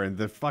Jar and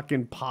the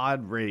fucking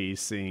pod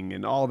racing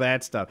and all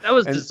that stuff. That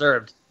was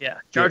deserved. Yeah,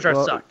 Jar Jar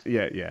sucked.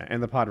 Yeah,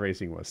 and the pod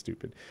racing was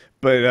stupid.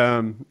 But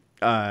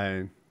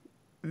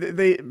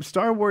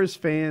Star Wars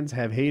fans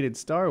have hated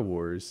Star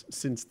Wars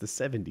since the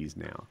 70s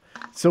now.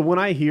 So when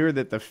I hear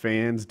that the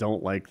fans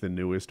don't like the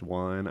newest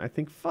one, I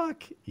think,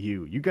 fuck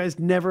you. You guys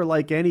never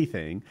like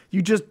anything.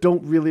 You just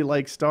don't really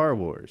like Star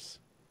Wars.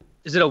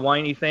 Is it a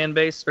whiny fan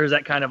base, or is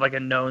that kind of like a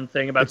known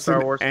thing about It's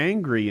Star Wars? an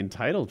angry,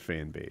 entitled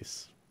fan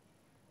base.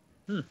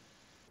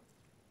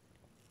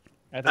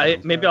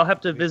 Maybe I'll have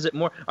to visit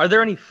more. Are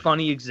there any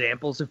funny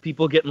examples of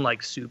people getting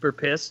like super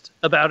pissed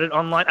about it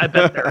online? I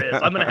bet there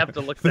is. I'm gonna have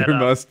to look that There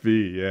up. must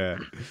be, yeah.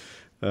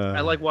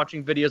 I like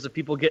watching videos of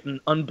people getting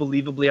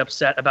unbelievably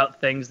upset about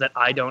things that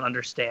I don't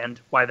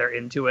understand why they're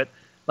into it.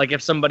 Like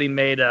if somebody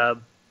made a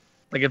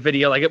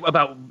video like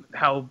about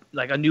how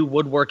like a new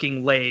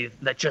woodworking lathe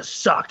that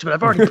just sucked, but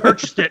I've already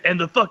purchased it, and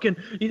the fucking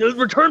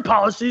return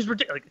policies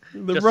ridiculous.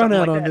 The run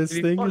out on this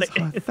thing is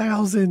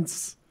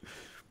thousands.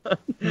 I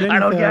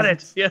don't get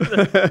it.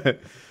 Yeah.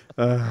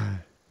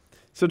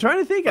 So trying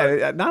to think,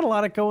 not a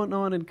lot of going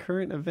on in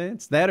current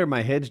events. That or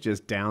my head's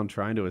just down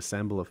trying to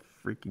assemble a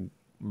freaking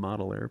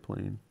model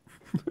airplane.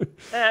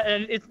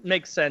 And it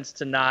makes sense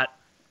to not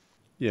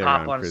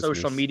pop on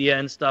social media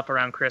and stuff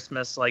around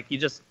Christmas. Like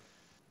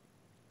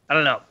I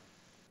don't know.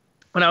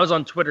 When I was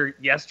on Twitter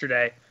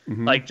yesterday,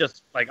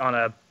 because I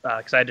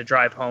had to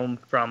drive home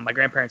from my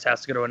grandparents'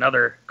 house to go to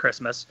another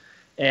Christmas,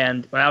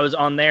 and when I was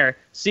on there,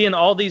 seeing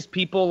all these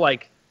people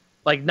like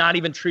not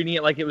even treating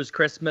it like it was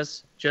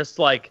Christmas, just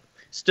like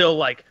still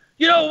like,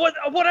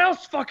 what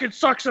else fucking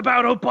sucks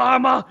about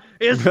Obama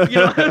is,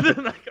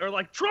 or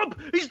like Trump,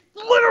 he's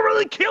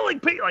literally killing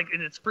people, like,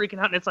 and it's freaking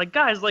out, and it's like,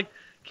 guys, like,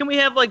 can we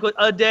have like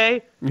a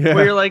day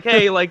where you're like,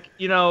 hey, like,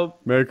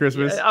 Merry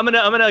Christmas. I'm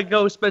gonna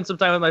go spend some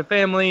time with my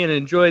family and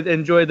enjoy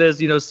this,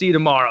 see you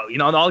tomorrow,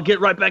 and I'll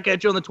get right back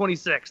at you on the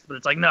 26th. But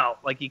it's like, no,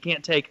 like you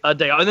can't take a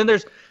day. And then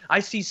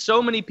I see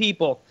so many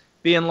people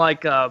being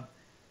like,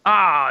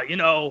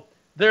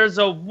 there's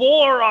a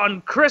war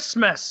on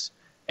Christmas,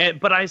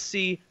 but I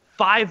see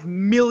 5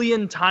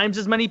 million times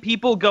as many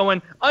people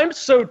going, I'm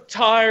so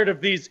tired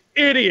of these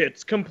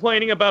idiots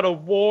complaining about a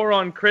war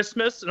on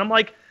Christmas. And I'm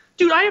like,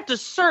 dude, I have to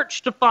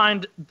search to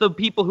find the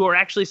people who are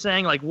actually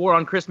saying like war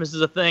on Christmas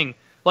is a thing.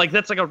 Like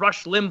that's like a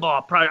Rush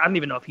Limbaugh. Probably, I don't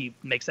even know if he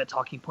makes that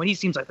talking point. He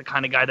seems like the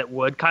kind of guy that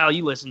would. Kyle,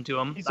 you listen to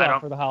him. He's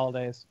out for the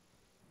holidays.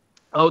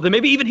 Oh, then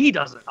maybe even he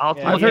doesn't. I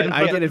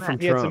get it from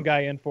He had some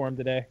guy in for him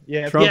today.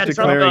 Yeah, Trump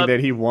declaring that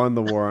he won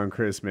the war on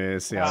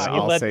Christmas. Yeah,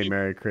 I'll say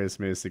Merry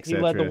Christmas, etc.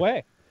 He led the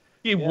way.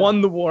 He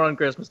won the war on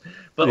Christmas.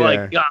 But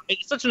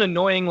it's such an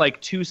annoying like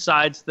two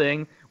sides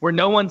thing where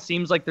no one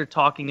seems like they're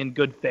talking in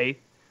good faith.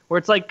 Where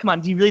it's like, come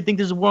on, do you really think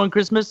there's a war on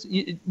Christmas?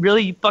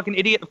 Really, you fucking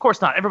idiot? Of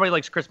course not. Everybody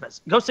likes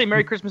Christmas. Go say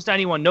Merry Christmas to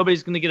anyone.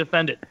 Nobody's going to get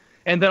offended.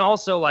 And then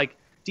also, like,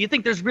 do you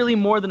think there's really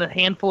more than a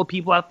handful of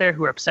people out there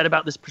who are upset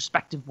about this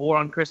prospective war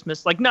on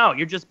Christmas? Like, no,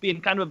 you're just being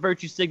kind of a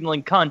virtue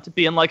signaling cunt,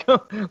 being like,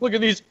 oh, look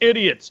at these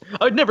idiots.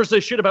 I'd never say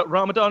shit about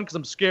Ramadan because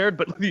I'm scared,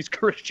 but these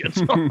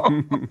Christians,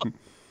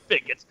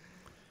 bigots.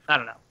 I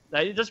don't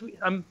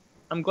know.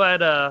 I'm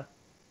glad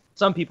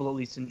some people at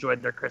least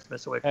enjoyed their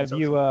Christmas away from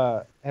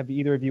social. Have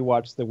either of you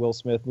watched the Will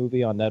Smith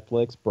movie on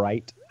Netflix,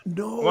 Bright?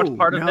 No. Watched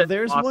part of it.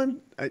 There's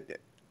one.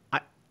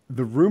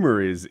 The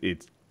rumor is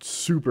it's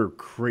super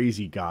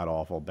crazy god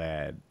awful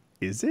bad.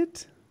 Is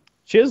it?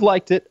 Chiz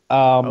liked it.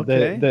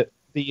 Okay.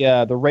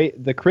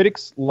 The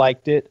critics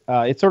liked it.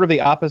 It's sort of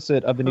the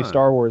opposite of the new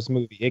Star Wars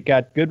movie. It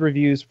got good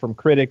reviews from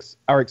critics,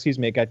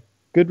 it got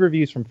good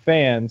reviews from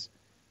fans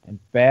and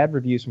bad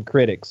reviews from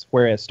critics,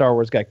 whereas Star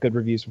Wars got good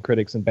reviews from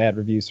critics and bad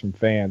reviews from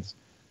fans.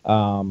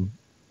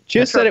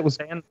 Chiz said it was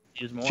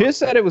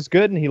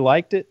good and he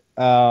liked it.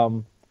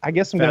 I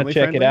guess I'm going to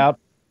check it out.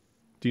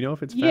 Do you know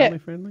if it's family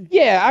friendly?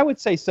 Yeah, I would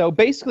say so.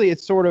 Basically,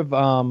 it's sort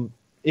of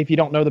if you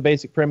don't know the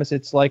basic premise,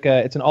 it's like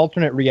it's an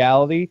alternate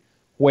reality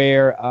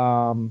where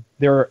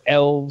there are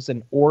elves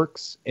and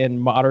orcs in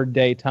modern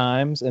day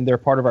times, and they're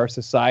part of our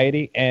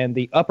society. And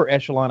the upper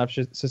echelon of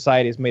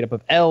society is made up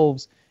of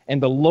elves,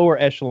 and the lower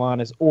echelon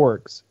is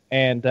orcs.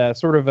 And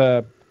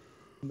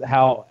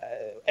how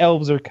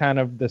elves are kind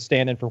of the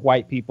stand-in for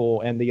white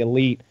people and the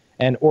elite,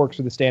 and orcs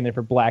are the stand-in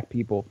for black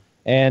people.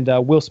 And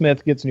Will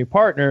Smith gets a new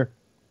partner.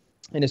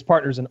 And his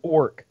partner's an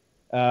orc,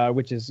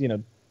 which is,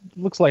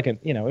 looks like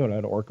what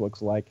an orc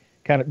looks like.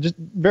 Kind of just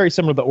very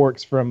similar to the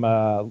orcs from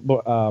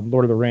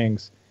Lord of the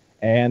Rings.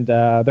 And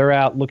they're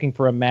out looking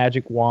for a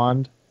magic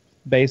wand,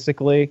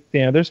 basically.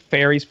 There's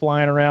fairies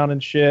flying around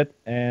and shit.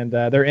 And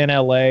they're in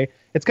L.A.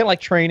 It's kind of like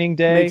Training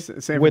Day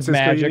with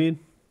magic. You mean?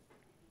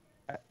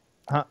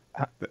 Not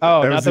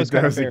those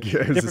kind of fairies.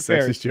 It was a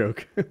sexist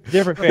joke.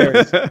 Different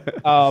fairies.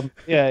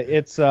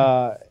 It's...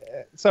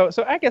 So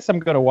I guess I'm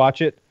going to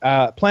watch it.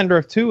 Planet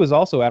Earth 2 is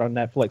also out on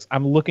Netflix.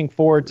 I'm looking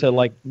forward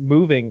to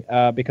moving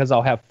because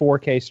I'll have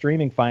 4K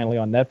streaming finally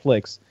on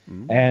Netflix,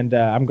 and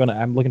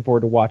I'm looking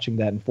forward to watching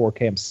that in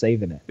 4K. I'm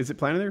saving it. Is it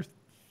Planet Earth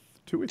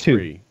 2 or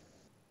 3?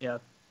 Yeah,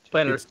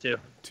 Planet It's Earth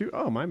 2. 2.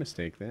 Oh, my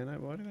mistake then.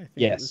 Why did I think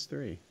it Yes. was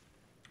 3?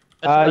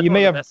 That's you one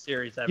may of the have- best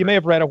series ever. You may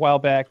have read a while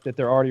back that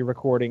they're already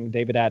recording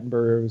David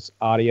Attenborough's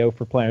audio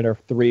for Planet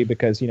Earth 3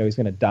 because he's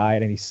going to die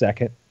at any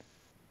second.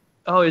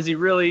 Oh, is he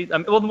really?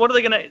 Well, what are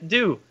they gonna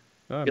do?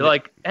 Oh, You're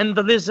like, and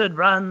the lizard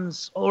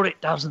runs, or it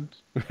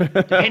doesn't,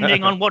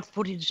 depending on what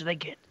footage they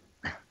get.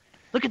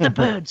 Look at the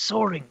bird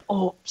soaring,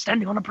 or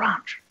standing on a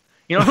branch.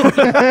 You know.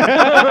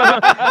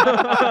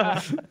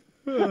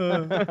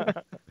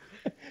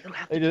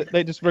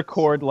 They just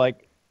record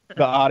like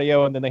the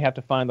audio and then they have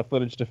to find the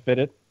footage to fit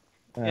it.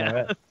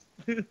 Yeah.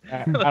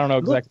 I don't know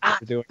Look exactly what at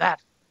they're doing. that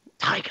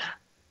tiger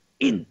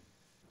in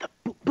the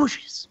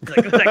bushes.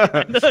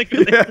 Like,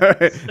 Yeah,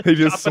 they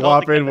just chop it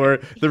all swap in together.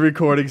 where the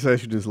recording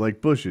session is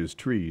like bushes,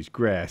 trees,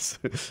 grass.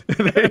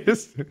 And they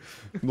just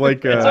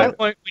like At some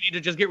point, we need to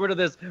just get rid of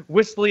this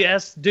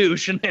whistly-ass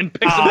douche and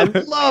pick I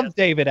some. love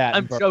David Attenborough.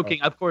 I'm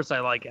joking. Of course, I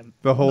like him.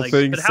 the whole Like,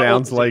 thing but how old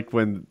sounds is he? like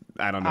when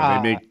I don't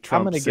know they make I'm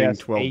Trump gonna sing guess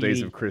 12 Days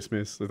 80. of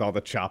Christmas with all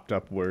the chopped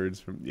up words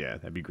from. Yeah,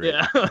 that'd be great.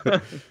 Yeah.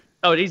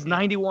 Oh, he's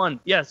 91.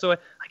 Yeah, so I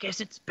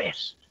guess it's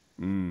best.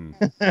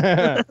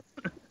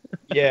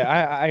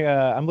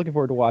 Yeah, I'm looking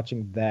forward to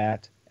watching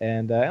that,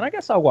 and I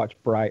guess I'll watch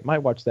Bright. Might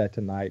watch that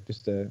tonight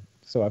just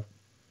so I,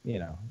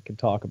 can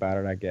talk about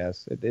it. I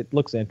guess it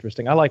looks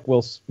interesting. I like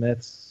Will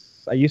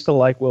Smith's. I used to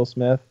like Will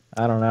Smith.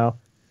 I don't know.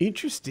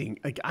 Interesting.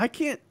 Like I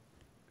can't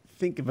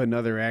think of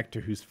another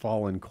actor who's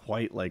fallen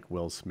quite like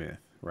Will Smith.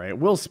 Right,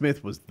 Will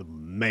Smith was the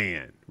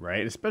man,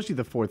 right? Especially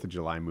the 4th of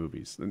July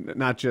movies,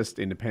 not just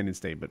Independence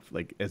Day, but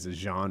like as a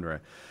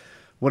genre.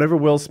 Whatever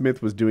Will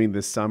Smith was doing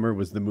this summer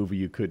was the movie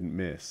you couldn't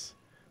miss.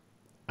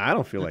 I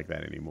don't feel like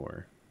that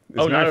anymore. As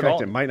Oh, a matter not of at fact,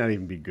 all. it might not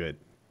even be good.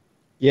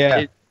 Yeah,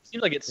 It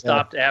seemed like it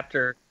stopped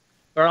after,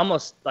 or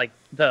almost like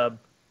the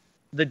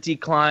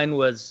decline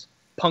was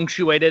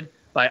punctuated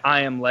by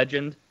I Am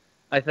Legend,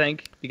 I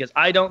think, because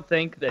I don't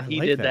think that I he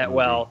like did that that movie.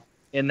 well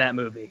in that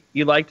movie.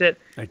 You liked it?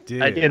 I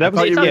did. I did. Yeah, that was-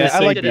 I thought you were yeah, gonna I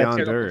say like did a Beyond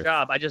terrible Earth.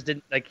 job. I just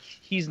didn't like.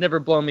 He's never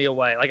blown me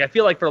away. Like I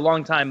feel like for a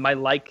long time, my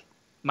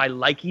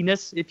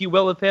likiness, if you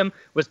will, of him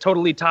was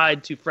totally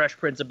tied to Fresh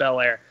Prince of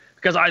Bel-Air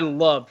because I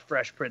loved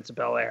Fresh Prince of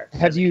Bel-Air.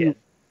 Have as a you kid.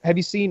 have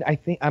you seen? I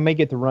think I may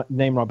get the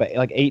name wrong, but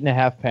like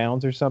 8.5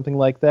 pounds or something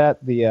like that.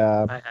 I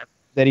have.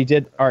 That he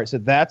did. All right, so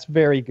that's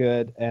very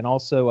good, and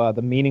also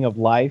The Meaning of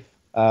Life,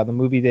 the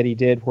movie that he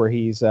did where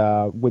he's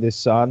with his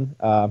son.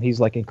 He's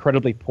like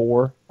incredibly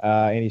poor,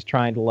 and he's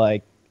trying to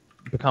like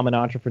become an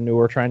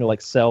entrepreneur, trying to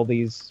like sell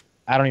these.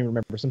 I don't even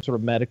remember some sort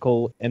of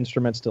medical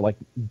instruments to like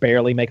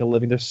barely make a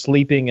living. They're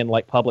sleeping in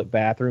like public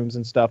bathrooms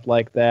and stuff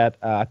like that.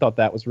 I thought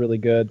that was really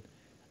good.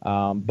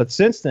 But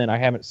since then, I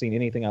haven't seen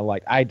anything I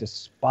liked. I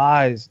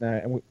despise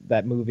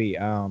that movie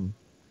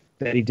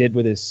that he did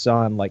with his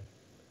son, like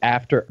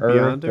After Earth.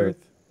 Beyond or Earth.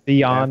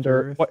 Beyond After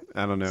Earth. Earth? What,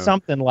 I don't know.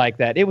 something like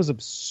that. It was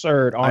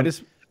absurd. I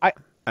just I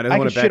I could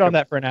want to back shit on up.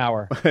 that for an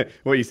hour.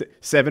 What you said?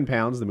 7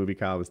 Pounds. The movie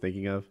Kyle was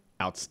thinking of.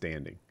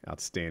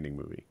 Outstanding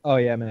movie. Oh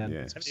yeah, man. Yeah.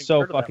 It's Haven't even so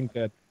heard of that fucking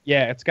good.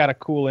 Yeah, it's got a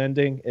cool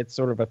ending. It's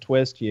sort of a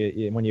twist.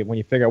 When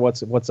you figure out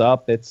what's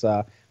up, it's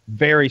a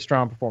very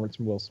strong performance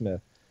from Will Smith.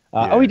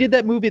 Yeah. Oh, he did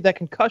that movie, that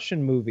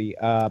concussion movie,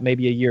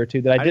 maybe a year or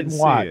two that I didn't see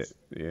watch. it.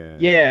 Yeah.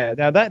 Yeah,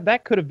 now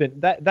that could have been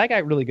that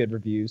got really good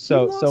reviews.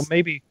 So lost-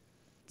 maybe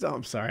Oh,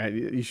 I'm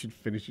sorry. You should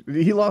finish.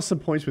 He lost some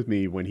points with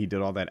me when he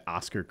did all that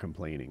Oscar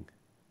complaining.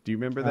 Do you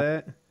remember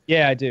that?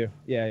 yeah, I do.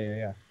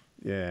 Yeah.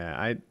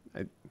 Yeah,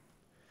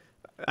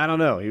 I don't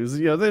know. He was,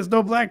 there's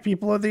no black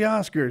people at the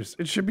Oscars.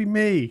 It should be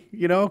me,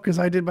 because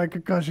I did my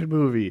concussion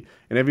movie.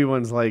 And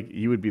everyone's like,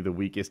 you would be the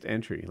weakest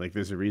entry. Like,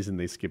 there's a reason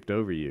they skipped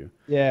over you.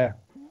 Yeah.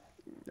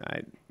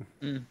 I,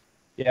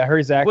 Yeah, I heard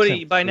his accent.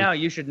 Woody, by now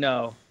you should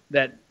know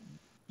that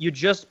you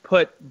just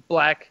put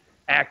black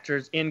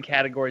actors in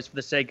categories for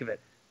the sake of it.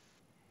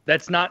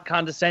 That's not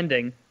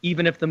condescending,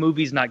 even if the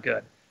movie's not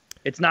good.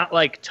 It's not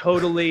like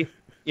totally,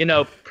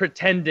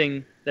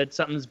 pretending that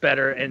something's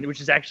better, and which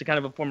is actually kind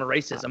of a form of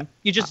racism.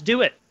 You just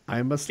do it.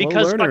 I'm a slow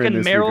Because learner fucking in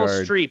this Meryl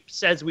regard. Streep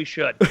says we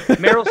should.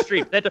 Meryl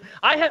Streep.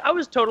 I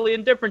was totally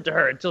indifferent to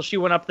her until she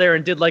went up there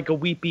and did like a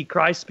weepy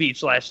cry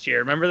speech last year.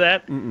 Remember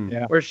that?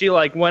 Yeah. Where she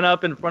like went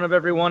up in front of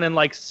everyone and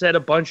like said a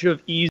bunch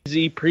of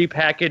easy,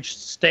 prepackaged,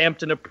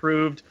 stamped and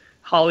approved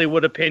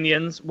Hollywood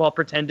opinions while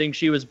pretending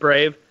she was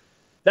brave.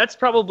 That's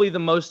probably the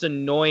most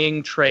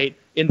annoying trait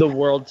in the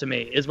world to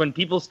me, is when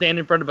people stand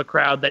in front of a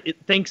crowd that it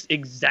thinks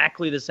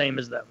exactly the same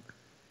as them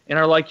and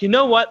are like, you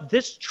know what?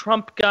 This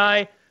Trump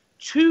guy,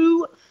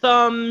 2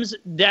 thumbs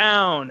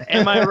down.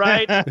 Am I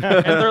right? And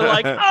they're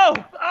like, oh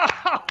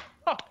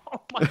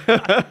my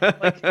God.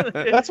 Like,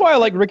 That's why I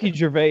like Ricky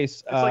Gervais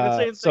like the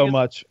same so thing as-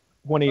 much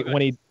when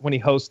he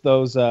hosts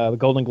those the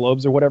Golden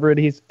Globes or whatever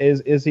he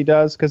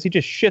does, because he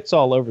just shits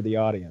all over the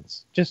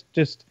audience.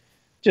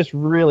 Just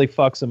really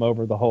fucks him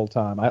over the whole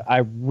time. I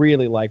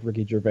really like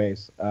Ricky Gervais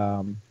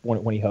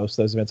when he hosts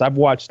those events. I've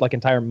watched like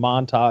entire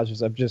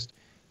montages of just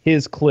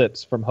his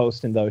clips from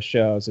hosting those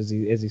shows as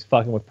he's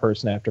fucking with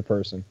person after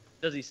person.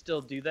 Does he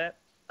still do that?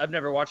 I've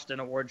never watched an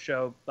award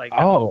show. Like,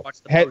 Oh, I've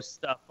watched the ha- post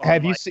stuff on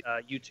have you like, seen-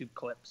 YouTube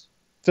clips.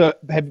 So,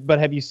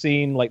 have you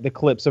seen like the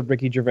clips of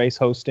Ricky Gervais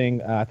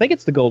hosting? I think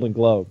it's the Golden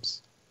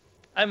Globes.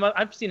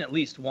 I've seen at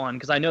least one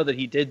because I know that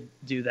he did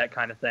do that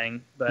kind of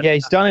thing. But Yeah,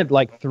 he's done it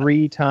like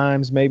 3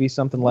 times, maybe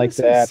something I like wanna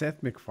say that.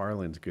 Seth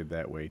MacFarlane's good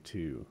that way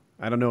too.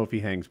 I don't know if he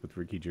hangs with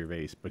Ricky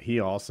Gervais, but he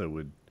also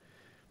would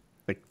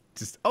like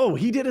just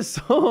he did a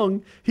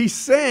song. He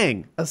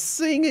sang a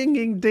singing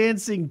and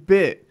dancing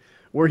bit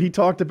where he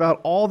talked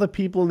about all the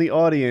people in the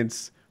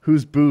audience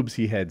whose boobs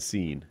he had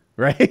seen.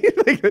 Right?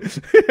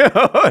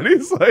 And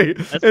he's like,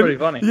 That's pretty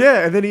funny.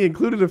 Yeah, and then he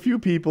included a few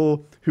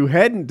people who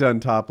hadn't done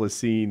topless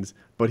scenes,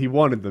 but he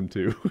wanted them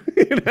to.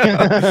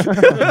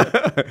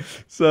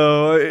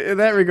 So in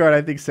that regard,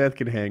 I think Seth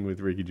can hang with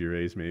Ricky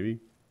Gervais, maybe.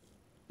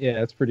 Yeah,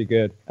 that's pretty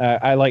good.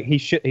 I like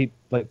he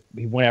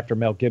went after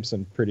Mel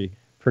Gibson pretty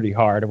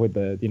hard with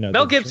the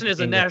Mel Gibson is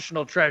a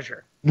national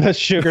treasure. The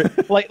sugar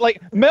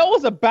like Mel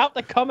was about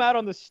to come out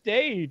on the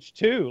stage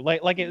too,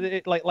 like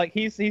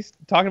he's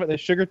talking about the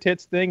sugar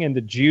tits thing and the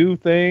Jew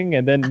thing,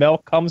 and then Mel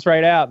comes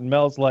right out and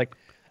Mel's like,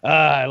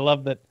 I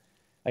love that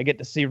I get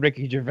to see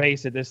Ricky Gervais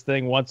at this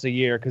thing once a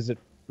year because it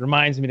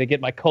reminds me to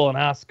get my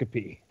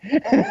colonoscopy.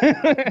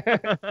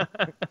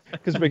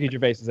 Because Ricky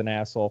Gervais is an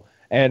asshole,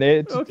 and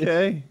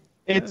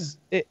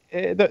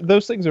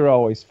those things are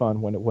always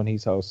fun when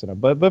he's hosting them.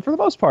 But for the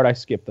most part, I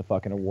skip the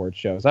fucking award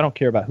shows. I don't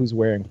care about who's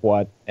wearing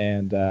what,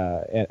 and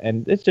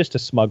it's just a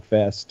smug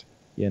fest.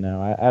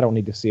 I don't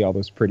need to see all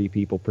those pretty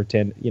people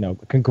pretend,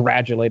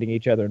 congratulating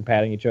each other and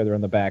patting each other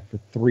on the back for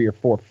 3 or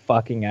 4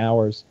 fucking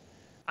hours.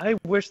 I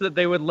wish that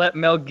they would let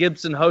Mel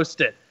Gibson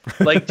host it.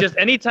 Like, just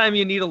anytime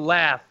you need a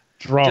laugh,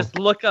 just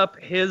look up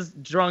his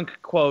drunk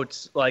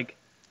quotes. Like,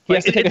 he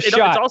has to take a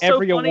shot it's also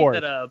every funny award.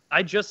 That,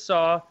 I just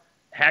saw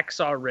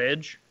Hacksaw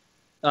Ridge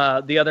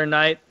the other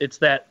night. It's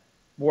that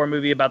war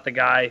movie about the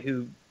guy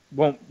who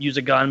won't use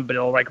a gun, but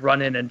he'll like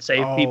run in and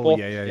save people.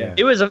 Yeah.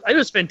 It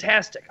was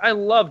fantastic. I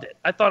loved it.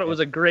 I thought it was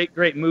a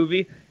great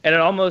movie, and it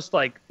almost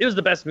it was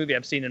the best movie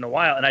I've seen in a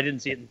while. And I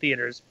didn't see it in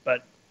theaters,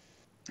 but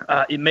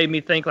it made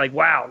me think like,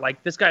 wow,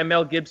 like this guy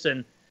Mel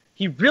Gibson,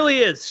 he really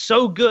is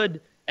so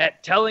good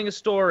at telling a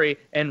story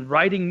and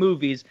writing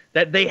movies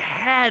that they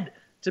had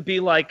to be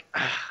like,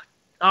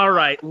 all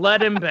right,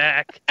 let him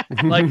back.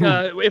 Like,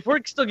 if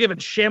we're still giving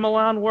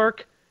Shyamalan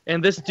work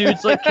and this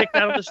dude's like kicked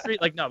out of the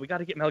street, like, no, we got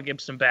to get Mel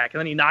Gibson back. And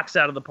then he knocks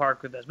out of the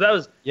park with this.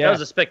 But that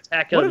was a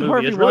spectacular movie.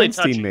 What did It was Harvey really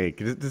Weinstein touching.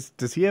 make?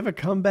 Does he have a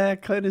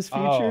comeback in his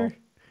future?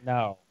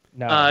 No.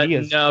 No,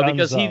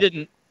 because he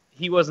didn't.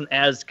 He wasn't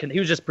he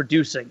was just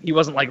producing. He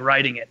wasn't like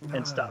writing it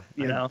and stuff.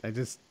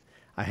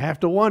 I have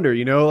to wonder.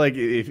 Like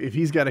if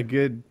he's got a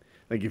good,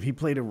 like if he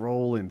played a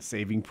role in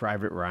Saving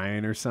Private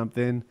Ryan or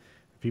something,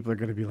 people are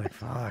going to be like,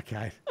 fuck,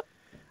 all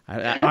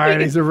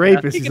right, he's a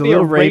rapist. He's a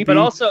little rapey. But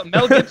also,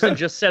 Mel Gibson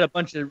just said a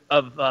bunch of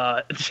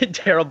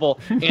terrible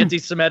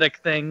anti-Semitic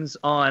things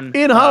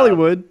in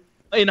Hollywood,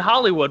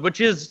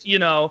 which is,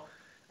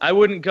 I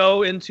would not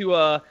go into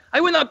a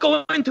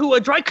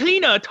dry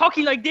cleaner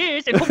talking like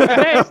this and hope the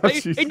best.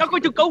 They're not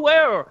going to go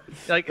well.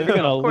 Like, you're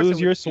gonna lose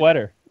your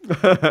sweater.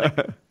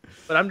 But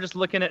I'm just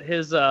looking at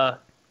his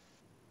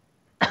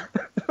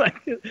like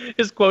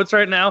his quotes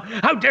right now.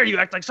 How dare you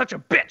act like such a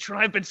bitch when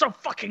I've been so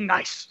fucking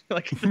nice?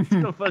 Like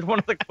one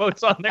of the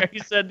quotes on there, he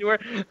said to her,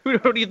 "Who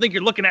do you think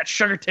you're looking at,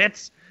 sugar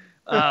tits?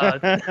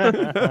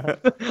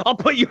 I'll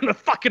put you in a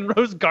fucking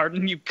rose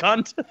garden, you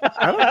cunt."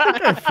 I don't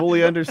think I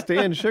fully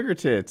understand sugar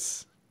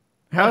tits.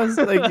 How's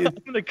I'm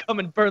gonna come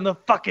and burn the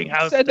fucking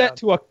house said down. That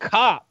to a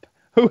cop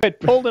who had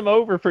pulled him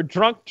over for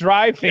drunk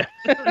driving.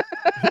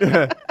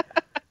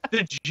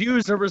 The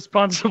Jews are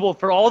responsible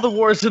for all the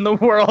wars in the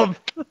world.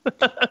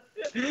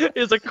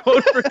 Is a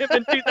quote for him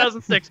in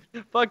 2006.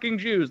 Fucking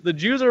Jews. The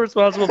Jews are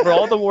responsible for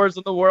all the wars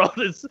in the world.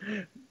 Is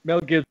Mel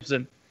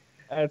Gibson.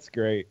 That's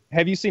great.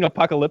 Have you seen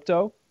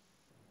Apocalypto?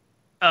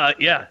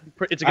 Yeah,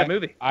 it's a good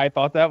movie. I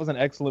thought that was an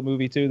excellent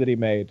movie too that he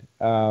made.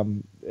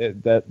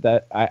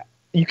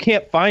 You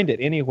can't find it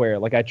anywhere.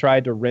 Like I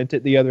tried to rent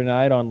it the other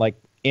night on like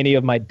any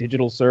of my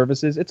digital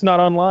services. It's not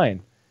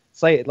online.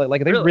 It's like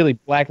they really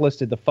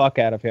blacklisted the fuck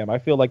out of him. I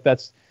feel like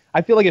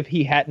if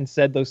he hadn't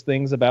said those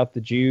things about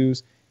the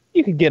Jews,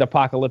 you could get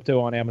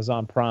Apocalypto on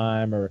Amazon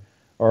Prime or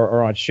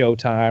on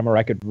Showtime, or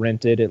I could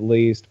rent it at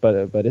least.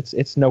 But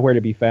it's nowhere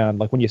to be found.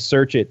 Like when you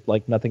search it,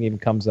 like nothing even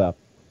comes up.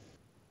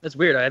 That's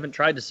weird. I haven't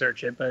tried to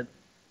search it, but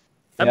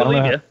I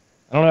believe you.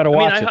 I don't know how to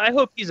watch it. I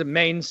hope he's a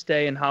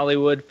mainstay in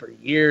Hollywood for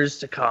years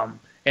to come.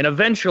 And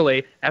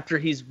eventually, after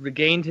he's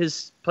regained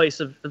his place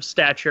of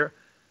stature,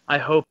 I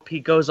hope he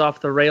goes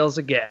off the rails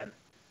again.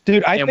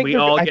 Dude, I think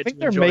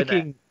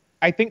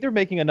they're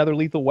making another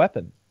Lethal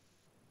Weapon.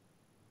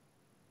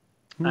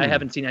 I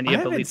haven't seen any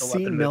of the Lethal Weapon movies. I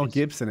haven't seen Mel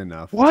Gibson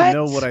enough to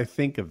know what I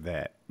think of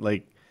that.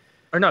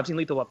 I've seen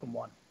Lethal Weapon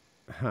 1.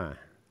 Huh.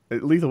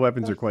 Lethal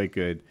Weapons are quite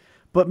good.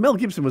 But Mel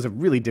Gibson was a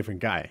really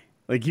different guy.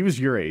 Like he was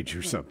your age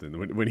or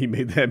something when he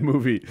made that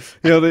movie.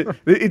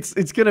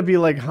 It's gonna be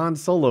like Han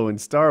Solo in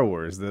Star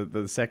Wars,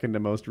 the second to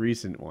most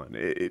recent one.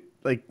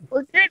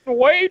 We're getting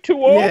way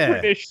too old for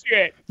this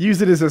shit.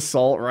 Use it as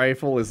assault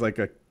rifle as like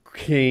a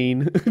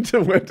cane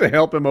to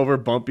help him over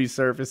bumpy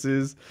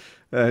surfaces.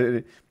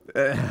 He's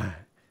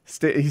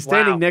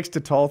standing Wow. next to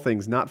tall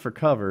things, not for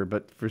cover,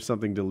 but for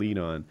something to lean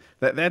on.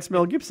 That's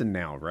Mel Gibson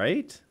now,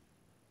 right?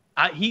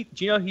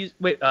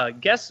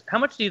 Guess how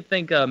much do you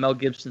think Mel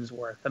Gibson's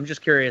worth? I'm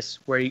just curious.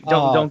 Where you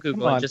don't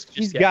Google come it. on. Just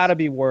He's guess. got to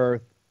be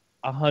worth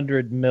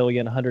 100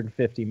 million,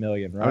 150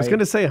 million, right? I was going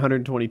to say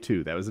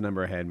 122. That was the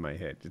number I had in my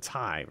head. It's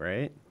high,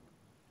 right?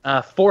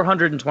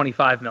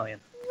 425 million.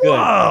 Good.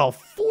 Whoa,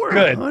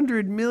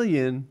 400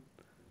 million.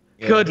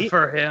 Good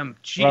for him.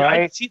 Gee,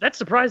 Right? see, that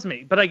surprised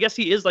me. But I guess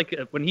he is like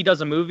when he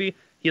does a movie,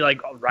 he like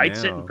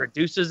writes it Now. and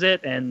produces it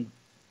and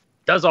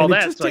does all And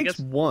that. it just So I takes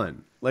guess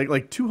one.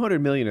 Like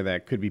 200 million of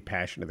that could be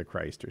Passion of the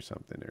Christ or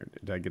something. Or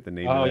did I get the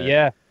name Oh of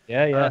that?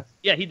 yeah.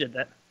 yeah, he did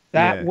that.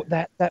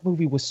 That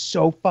movie was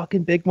so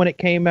fucking big when it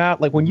came out.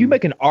 Like when you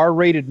make an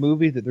R-rated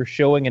movie that they're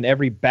showing in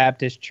every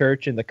Baptist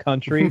church in the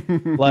country,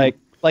 like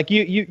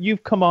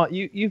you've come on,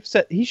 you've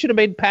said he should have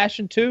made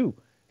Passion 2.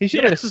 He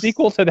should have made a Yes.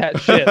 sequel to that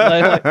shit,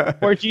 like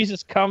where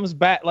Jesus comes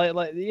back,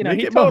 like you know,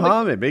 Make he it totally.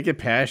 Muhammad. Make it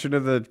Passion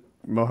of the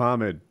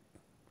Muhammad.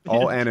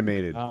 All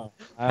animated. Oh,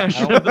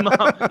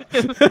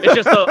 It's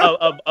just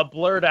a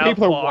blurred out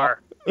People are bar.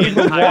 people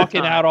the entire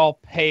walking time. out all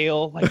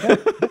pale. Like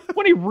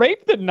when he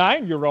raped the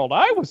 9-year-old,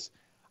 I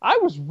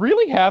was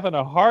really having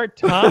a hard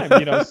time,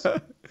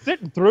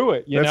 sitting through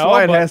it. That's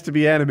why it has to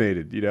be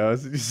animated,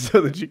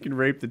 so that you can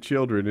rape the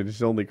children and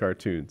it's only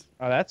cartoons.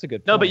 Oh, that's a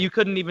good. No, point. but you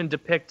couldn't even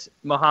depict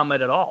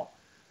Muhammad at all.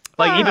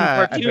 Like even Ah,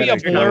 cartoons. It'd be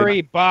a You're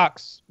blurry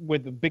box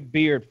with a big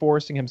beard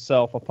forcing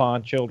himself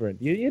upon children.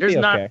 You'd There's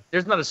be not okay.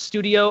 there's not a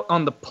studio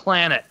on the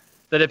planet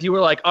that if you were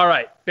like, all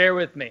right, bear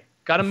with me,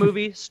 got a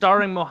movie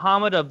starring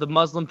Muhammad of the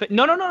Muslim faith.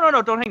 No,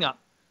 don't hang up.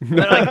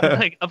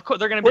 Like, of course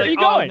they're gonna be Where are like,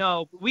 you oh going?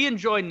 no, we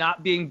enjoy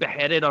not being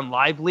beheaded on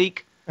live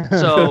leak,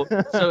 so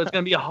it's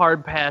gonna be a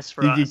hard pass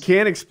for You us.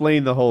 can't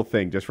explain the whole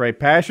thing. Just write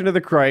Passion of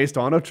the Christ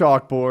on a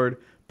chalkboard,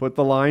 put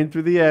the line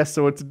through the S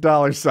so it's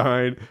a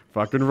 $sign,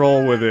 fucking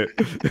roll with it.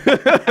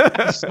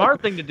 The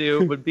smart thing to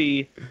do would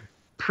be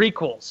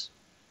prequels.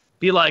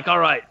 Be like, all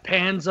right,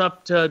 pans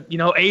up to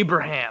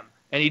Abraham,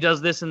 and he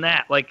does this and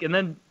that. Like, and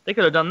then they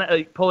could have done that.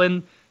 Like, pull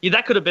in. Yeah,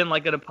 that could have been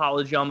like an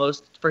apology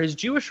almost for his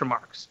Jewish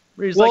remarks.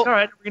 Where he's like, all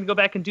right, we're gonna go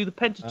back and do the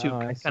Pentateuch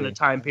I kind of see.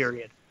 time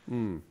period.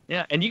 Hmm.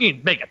 Yeah, and you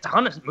can make a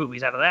ton of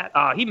movies out of that.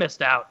 He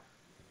missed out.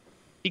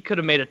 He could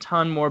have made a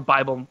ton more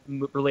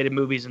Bible-related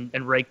movies and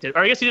raked it.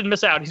 Or I guess he didn't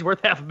miss out. He's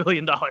worth $500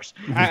 million.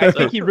 I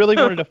think he really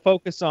wanted to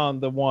focus on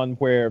the one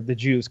where the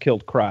Jews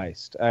killed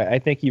Christ. I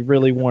think he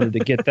really wanted to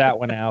get that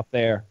one out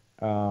there,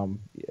 and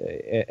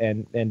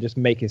just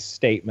make his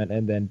statement,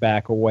 and then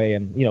back away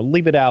and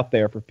leave it out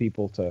there for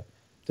people to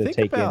Think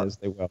take in about- as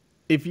they will.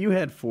 If you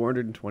had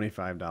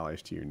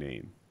 $425 to your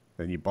name,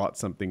 then you bought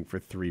something for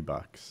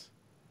 $3.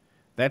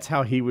 That's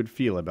how he would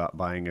feel about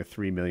buying a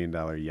 $3 million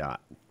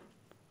yacht.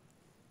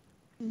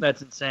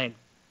 That's insane.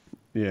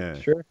 Yeah.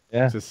 Sure.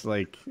 Yeah. Just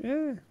like,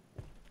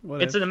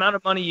 whatever. It's an amount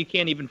of money you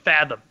can't even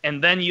fathom.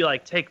 And then you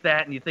take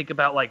that and you think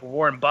about like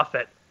Warren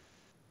Buffett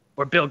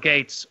or Bill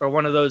Gates or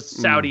one of those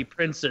Saudi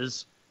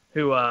princes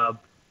who, or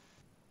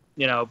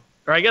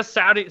I guess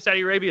Saudi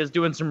Arabia is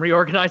doing some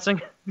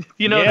reorganizing.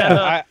 I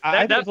that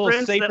think it's a little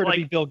prince safer that, to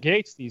be Bill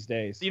Gates these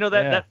days.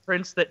 that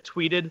prince that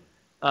tweeted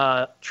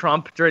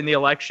Trump during the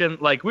election,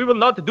 like, we will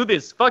not do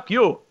this. Fuck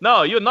you.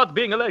 No, you're not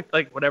being elected.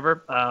 Like,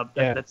 whatever.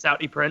 That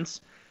Saudi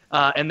prince.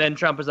 And then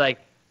Trump was like,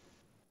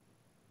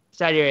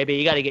 Saudi Arabia,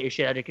 you got to get your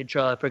shit under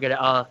control if we're going to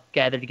all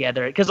gather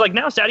together. Because,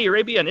 now Saudi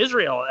Arabia and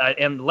Israel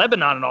and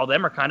Lebanon and all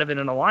them are kind of in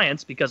an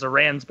alliance because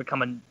Iran's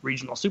become a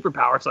regional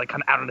superpower. So,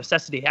 kind of out of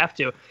necessity have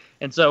to.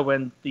 And so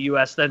when the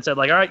U.S. then said,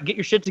 all right, get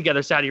your shit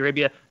together, Saudi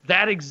Arabia,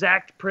 that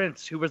exact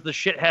prince who was the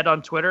shithead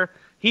on Twitter,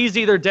 he's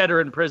either dead or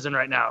in prison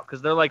right now.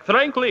 Because they're like,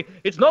 frankly,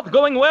 it's not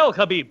going well,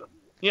 Habib.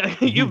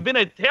 You've been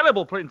a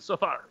terrible prince so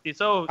far.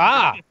 So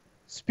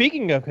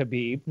Speaking of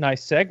Khabib,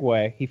 nice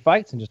segue. He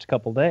fights in just a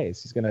couple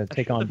days. He's going to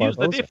take on use a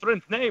Barboza.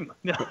 different name.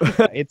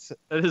 It's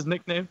That his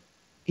nickname.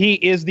 He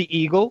is the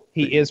Eagle.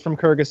 He is from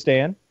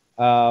Kyrgyzstan.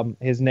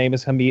 His name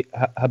is Habib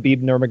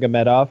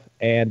Nurmagomedov,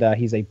 and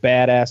he's a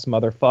badass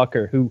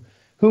motherfucker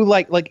who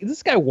like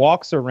this guy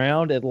walks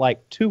around at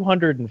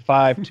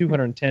 205,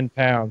 210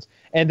 pounds,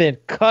 and then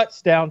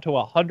cuts down to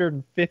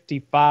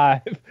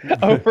 155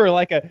 over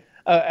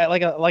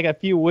a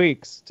few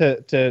weeks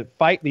to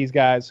fight these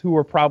guys who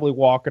are probably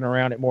walking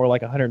around at more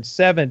like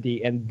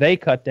 170, and they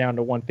cut down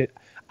to 150.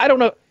 I don't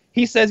know.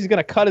 He says he's going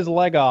to cut his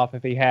leg off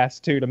if he has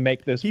to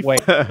make this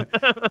weight.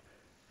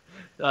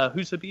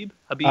 Who's Habib?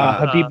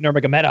 Habib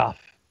Nurmagomedov.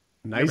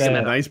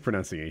 Nice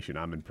pronunciation.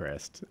 I'm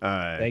impressed.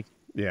 Thank you.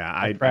 Yeah,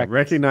 I practiced.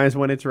 recognize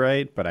when it's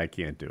right, but I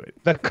can't do it.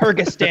 The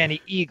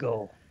Kyrgyzstani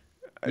Eagle.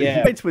 Yeah,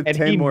 He fights with and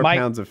 10 he more might-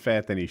 pounds of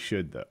fat than he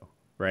should, though,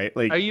 right?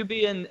 Like, Are you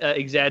being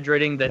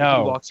exaggerating that No.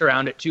 he walks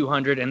around at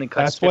 200 and then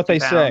cuts That's what 50 they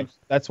say. pounds?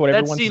 That's what That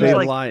everyone seems says. They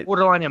like lie.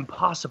 borderline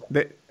impossible.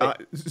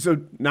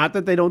 so not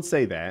that they don't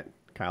say that.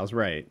 Kyle's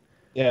right.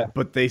 Yeah.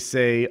 But they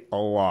say a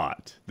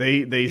lot.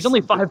 They He's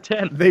only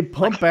 5'10". They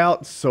pump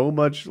out so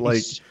much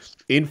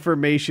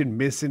information,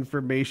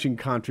 misinformation,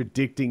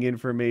 contradicting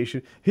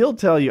information. He'll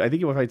tell you, I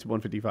think he fights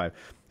 155.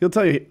 He'll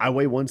tell you, I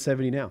weigh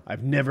 170 now.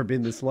 I've never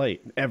been this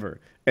light,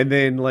 ever. And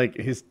then, like,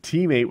 his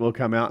teammate will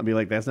come out and be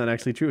like, that's not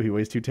actually true. He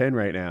weighs 210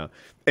 right now.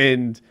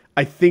 And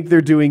I think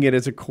they're doing it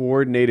as a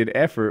coordinated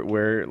effort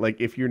where,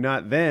 like, if you're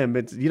not them,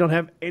 you don't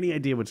have any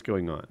idea what's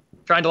going on.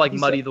 Trying to, like,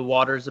 muddy the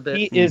waters a bit.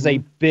 He is a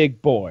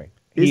big boy.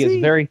 He is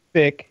he? very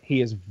thick.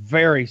 He is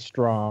very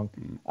strong.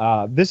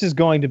 This is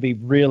going to be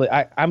really.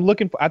 I'm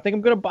looking for. I think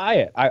I'm going to buy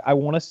it. I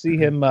want to see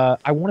him.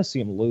 I want to see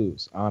him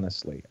lose.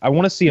 Honestly, I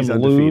want to see He's him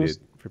undefeated lose.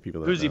 for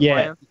people that Who's he know.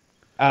 playing?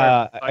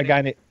 A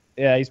guy named.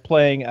 Yeah, he's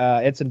playing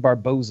Edson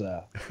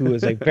Barboza, who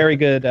is a very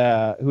good.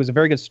 Who is a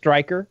very good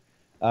striker.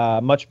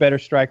 Much better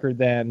striker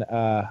than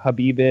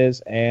Habib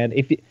is. And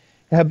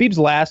Habib's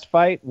last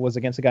fight was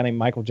against a guy named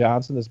Michael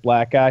Johnson, this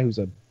black guy who's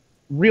a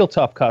real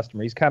tough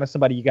customer. He's kind of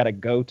somebody you got to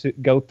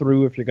go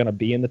through if you're going to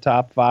be in the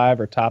top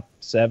 5 or top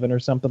 7 or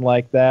something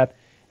like that.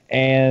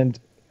 And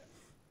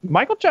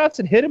Michael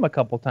Johnson hit him a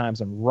couple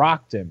times and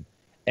rocked him.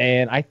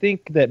 And I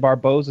think that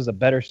Barboza is a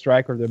better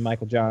striker than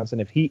Michael Johnson.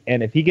 If he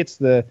gets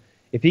the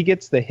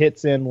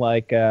hits in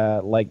like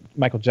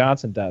Michael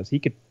Johnson does, he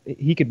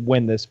could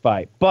win this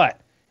fight. But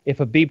if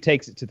Habib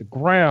takes it to the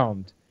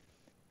ground,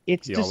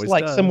 it's He just always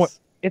like does.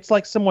 it's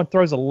like someone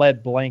throws a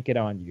lead blanket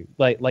on you.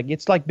 Like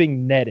it's like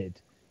being netted.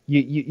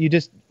 You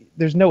just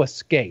there's no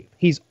escape.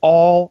 He's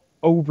all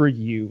over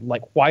you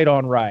like white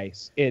on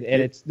rice.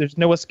 There's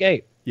no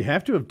escape. You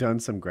have to have done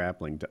some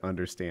grappling to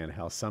understand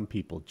how some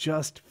people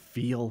just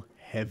feel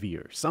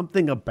heavier.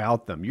 Something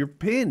about them. You're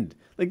pinned.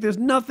 Like there's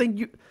nothing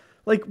you...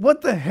 Like,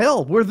 what the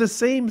hell? We're the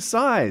same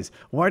size.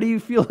 Why do you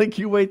feel like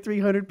you weigh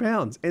 300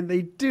 pounds? And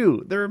they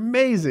do. They're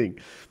amazing.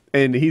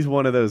 And he's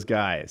one of those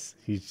guys.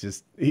 He's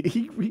just...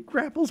 He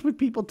grapples with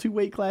people 2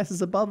 weight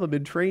classes above him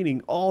in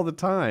training all the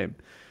time.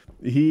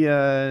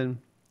 And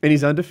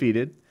he's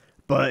undefeated.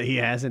 But he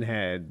hasn't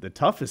had the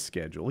toughest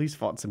schedule. He's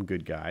fought some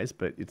good guys,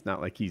 but it's not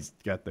like he's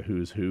got the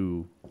who's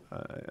who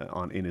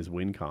in his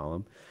win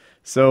column.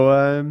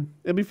 So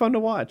it'll be fun to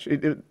watch.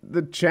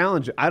 The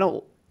challenge,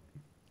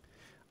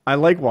 I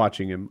like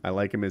watching him. I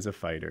like him as a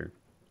fighter.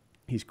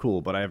 He's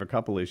cool, but I have a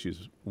couple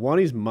issues. One,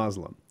 he's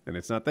Muslim, and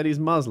it's not that he's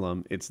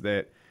Muslim. It's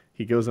that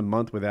he goes a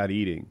month without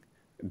eating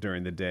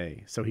during the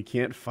day, so he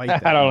can't fight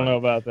that I don't month. know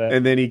about that.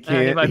 And then he He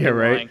can't, might be yeah,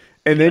 right. lying.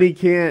 And then he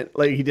can't,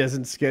 like, he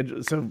doesn't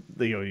schedule. So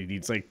he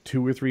needs like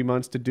 2 or 3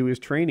 months to do his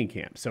training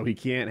camp. So he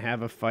can't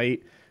have a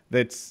fight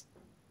that's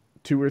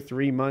 2 or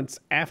 3 months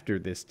after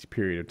this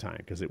period of time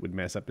because it would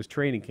mess up his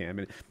training camp.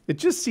 And it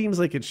just seems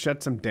like it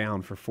shuts him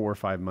down for 4 or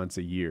 5 months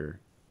a year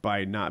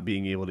by not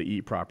being able to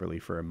eat properly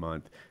for a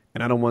month.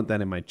 And I don't want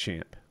that in my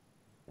champ.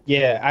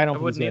 Yeah, I don't think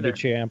he's wouldn't going to be either.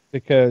 champ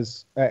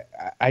because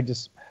I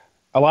just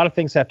a lot of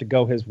things have to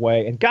go his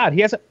way. And God,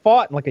 he hasn't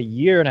fought in like a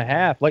year and a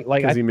half. Like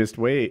Because he missed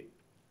weight.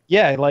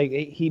 yeah, like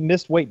he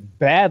missed weight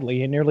badly.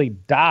 He nearly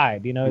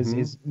died. You know,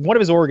 his one of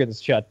his organs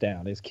shut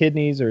down. His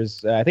kidneys or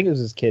his I think it was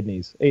his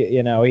kidneys.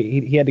 You know,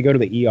 he had to go to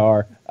the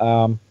ER.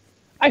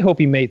 I hope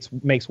he makes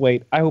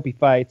weight. I hope he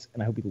fights,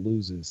 and I hope he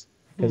loses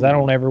because I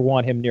don't ever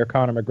want him near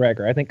Conor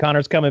McGregor. I think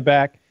Conor's coming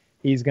back.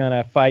 He's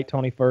gonna fight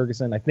Tony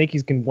Ferguson. I think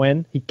he can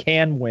win. He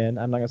can win.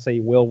 I'm not gonna say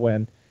he will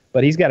win,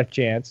 but he's got a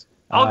chance.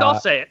 I'll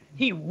say it.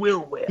 He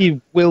will win.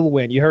 He will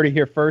win. You heard it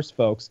here first,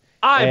 folks.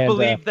 I And,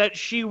 believe that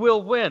she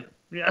will win.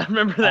 Yeah, I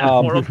remember that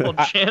horrible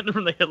chant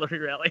from the Hillary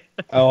rally.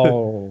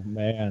 Oh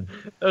man,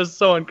 It was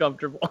so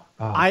uncomfortable.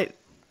 And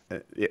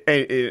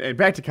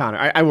back to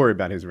Conor. I worry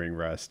about his ring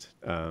rust.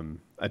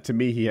 To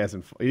me, he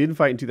didn't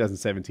fight in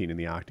 2017 in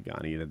the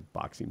Octagon. He had a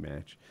boxing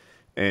match.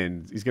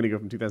 And he's going to go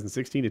from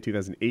 2016 to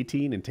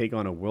 2018 and take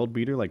on a world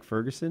beater like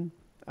Ferguson.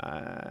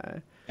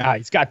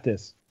 he's got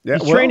this. Yeah,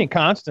 He's well, training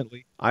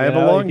constantly. I have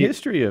a long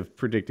history of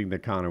predicting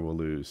that Conor will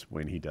lose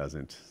when he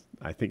doesn't.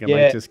 I think I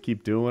might just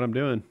keep doing what I'm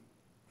doing.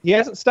 He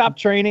hasn't stopped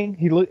training.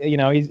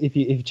 If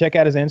you check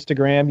out his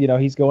Instagram,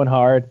 he's going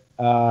hard.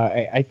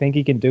 I think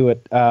he can do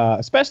it,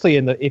 especially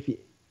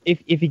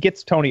if he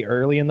gets Tony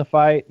early in the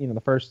fight.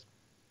 The first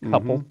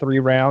couple 3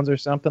 rounds or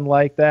something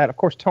like that. Of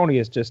course, Tony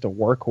is just a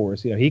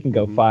workhorse. He can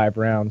go 5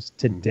 rounds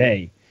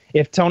today.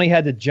 If Tony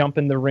had to jump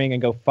in the ring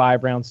and go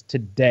 5 rounds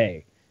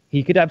today,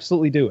 he could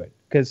absolutely do it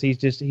because he's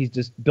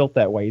just built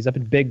that way. He's up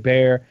in Big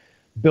Bear,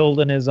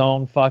 building his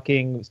own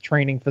fucking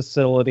training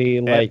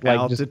facility, like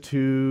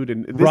altitude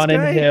and this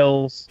running guy,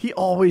 hills. He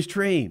always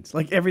trains.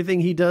 Like everything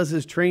he does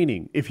is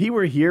training. If he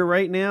were here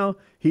right now,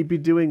 he'd be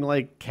doing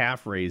like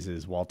calf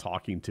raises while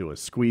talking to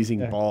us,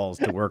 squeezing balls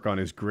to work on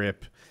his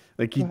grip.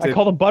 Like I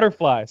call them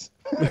butterflies.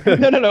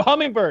 No,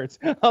 hummingbirds.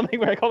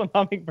 I call them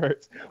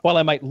hummingbirds. While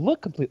I might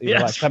look completely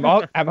relaxed,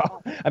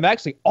 I'm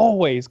actually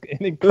always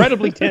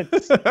incredibly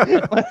tense.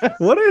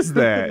 What is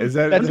that? Is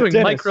that I'm doing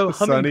Dennis. micro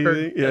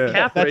hummingbird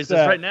calf That's, raises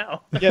right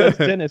now. Yeah, that's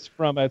Dennis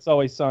from It's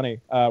Always Sunny.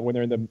 When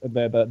they're in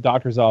the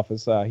doctor's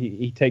office,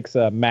 he takes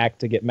Mac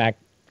to get Mac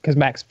because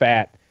Mac's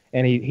fat,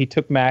 and he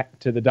took Mac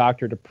to the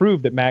doctor to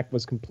prove that Mac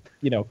was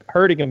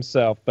hurting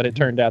himself, but it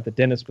turned out that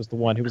Dennis was the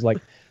one who was like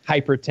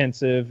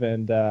hypertensive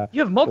and you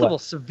have multiple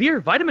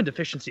severe vitamin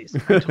deficiencies.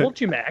 I told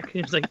you, Mac.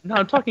 He's like, no,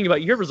 I'm talking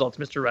about your results,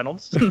 Mr.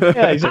 Reynolds.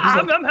 Yeah, he's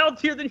I'm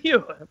healthier than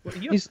you.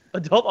 You have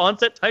adult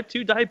onset type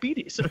 2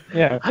 diabetes.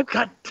 Yeah. I've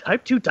got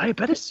type 2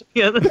 diabetes.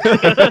 Yeah. Other than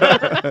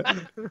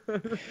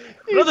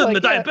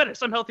the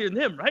diabetes, I'm healthier than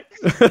him, right?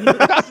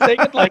 Say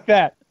it like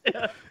that.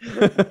 Yeah.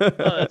 Oh,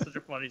 that's such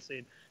a funny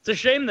scene. It's a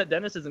shame that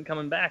Dennis isn't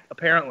coming back,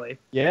 apparently.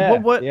 Yeah.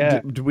 What? Yeah.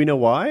 Do we know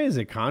why? Is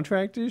it a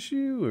contract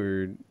issue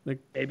or like?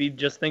 Maybe he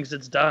just thinks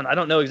it's done. I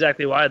don't know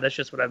exactly why. That's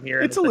just what I'm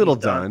hearing. It's a little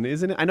done,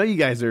 isn't it? I know you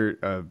guys are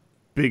a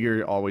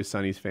bigger Always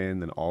Sunny's fan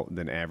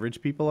than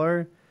average people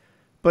are,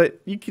 but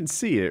you can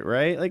see it,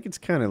 right? Like it's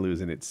kind of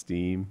losing its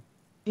steam.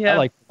 Yeah. I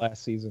like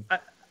last season.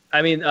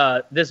 I mean,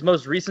 this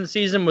most recent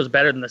season was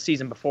better than the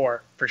season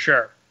before, for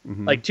sure.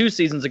 Mm-hmm. Like 2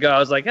 seasons ago, I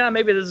was like,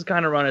 maybe this has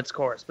kind of run its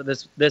course. But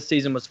this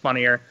season was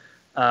funnier.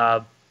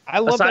 I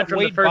love aside that from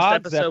Wade the first Boggs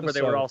episode where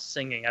they were all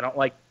singing. I don't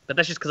like, but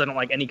that's just because I don't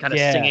like any kind of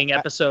Yeah. singing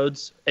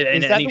episodes in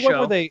Is that any the one show.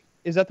 where they?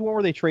 Is that the one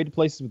where they traded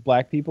places with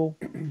black people?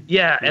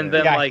 Yeah, and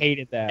then Yeah, I like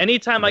hated that.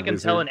 anytime The I can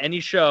tell in Wizard. any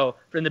show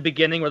from the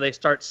beginning where they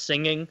start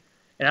singing,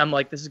 and I'm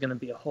like, this is gonna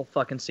be a whole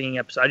fucking singing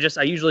episode.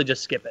 I usually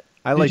just skip it.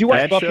 I like you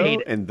watch that Buffy?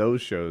 show and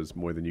those shows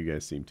more than you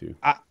guys seem to.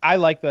 I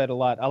like that a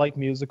lot. I like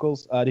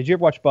musicals. Did you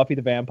ever watch Buffy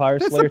the Vampire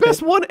That's Slayer? the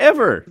best one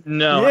ever.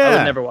 No, I Yeah.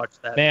 would never watch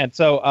that. Man,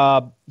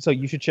 so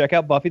you should check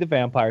out Buffy the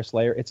Vampire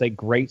Slayer. It's a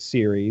great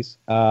series.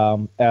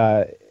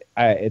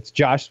 It's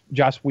Josh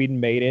Whedon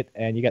made it,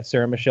 and you got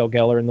Sarah Michelle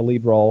Gellar in the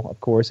lead role, of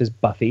course, as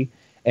Buffy.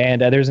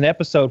 And there's an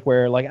episode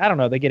where, like, I don't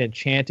know, they get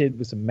enchanted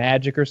with some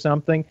magic or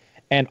something,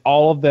 and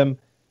all of them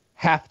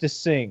have to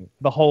sing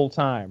the whole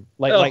time.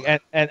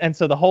 And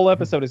so the whole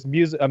episode is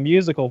a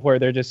musical where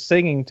they're just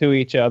singing to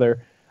each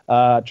other,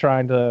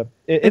 trying to.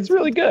 It's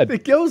really good.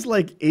 It goes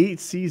like 8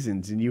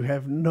 seasons, and you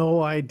have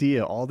no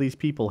idea all these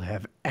people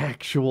have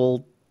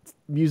actual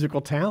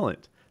musical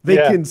talent. They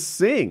Yeah. can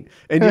sing,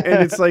 and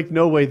it's like,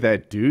 no way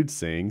that dude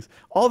sings.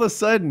 All of a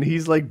sudden,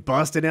 he's like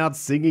busting out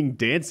singing,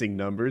 dancing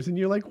numbers, and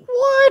you're like,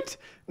 what?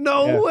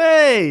 No Yeah.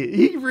 way,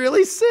 he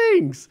really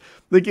sings.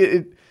 Like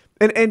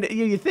and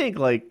you think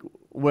like,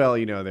 well,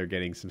 they're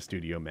getting some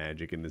studio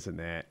magic and this and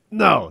that.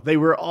 No, they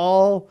were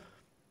all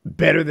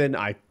better than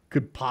I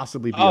could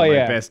possibly be on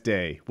my best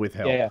day with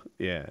help.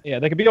 Yeah. Yeah,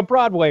 they could be on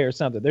Broadway or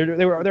something.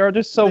 They're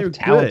just so They're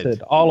talented.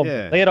 good. All of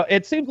Yeah. them.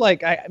 It seems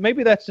like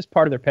maybe that's just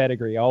part of their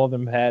pedigree. All of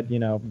them had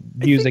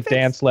music,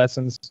 dance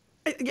lessons.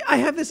 I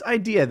have this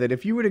idea that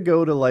if you were to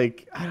go to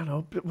like, I don't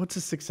know, what's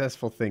a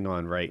successful thing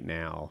on right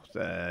now?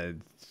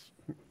 And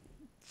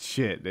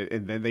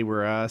then they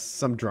were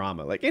some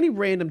drama, like any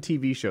random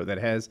TV show that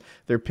has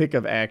their pick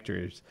of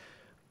actors,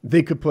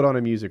 they could put on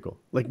a musical.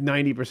 Like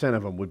 90%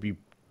 of them would be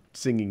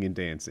singing and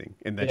dancing,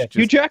 and that's just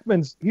Hugh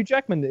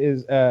Jackman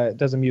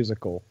does a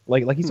musical.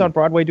 Like he's on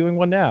Broadway doing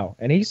one now,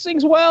 and he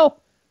sings well.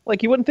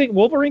 Like you wouldn't think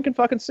Wolverine can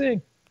fucking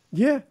sing.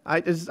 Yeah,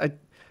 I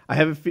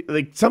have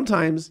like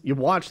sometimes you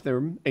watch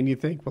them and you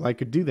think, well, I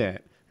could do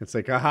that. It's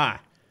like,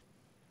 aha.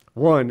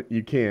 1,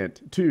 you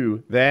can't.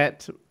 2,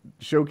 that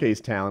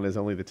showcase talent is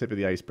only the tip of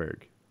the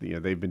iceberg.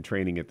 They've been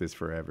training at this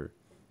forever.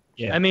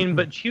 I mean,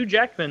 but Hugh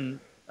Jackman,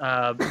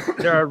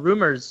 there are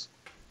rumors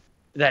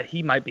that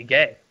he might be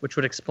gay, which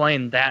would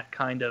explain that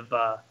kind of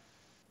Well,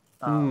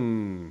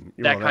 talent.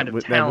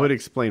 That would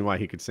explain why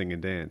he could sing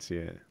and dance.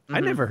 Yeah,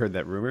 I never heard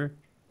that rumor.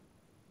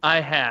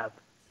 I have.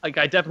 Like,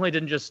 I definitely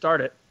didn't just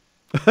start it.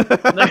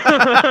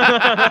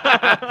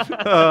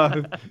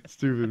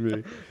 Stupid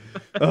me.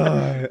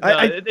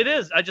 It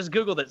is. I just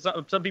Googled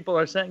it. Some people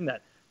are saying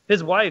that.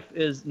 His wife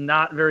is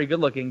not very good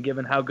looking,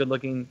 given how good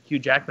looking Hugh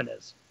Jackman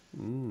is.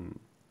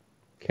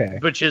 Okay.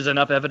 Which is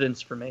enough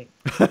evidence for me.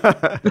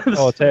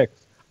 All it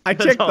takes. I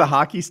checked the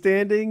hockey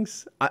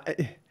standings.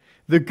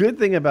 The good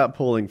thing about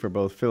polling for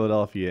both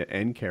Philadelphia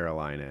and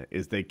Carolina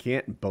is they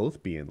can't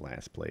both be in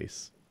last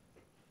place.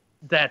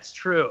 That's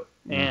true.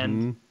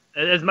 And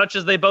as much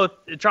as they both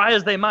try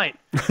as they might,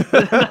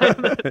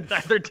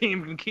 neither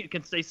team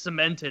can stay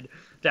cemented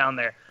down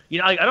there.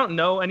 I don't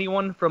know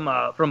anyone from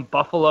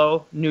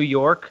Buffalo, New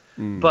York,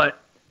 but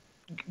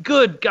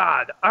good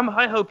God,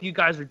 I hope you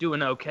guys are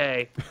doing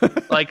okay.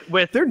 Like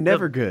They're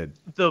never good.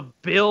 The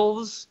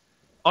Bills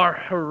are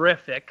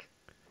horrific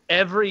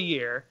every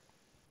year.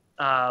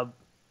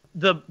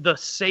 The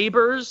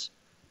Sabres,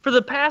 for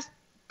the past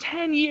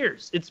 10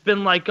 years, it's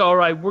been like, all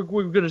right, we're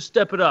going to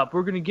step it up.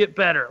 We're going to get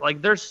better.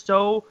 Like, they're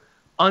so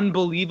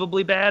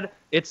unbelievably bad.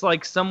 It's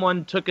like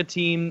someone took a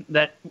team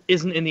that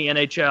isn't in the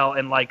NHL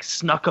and, like,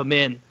 snuck them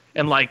in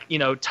and, like,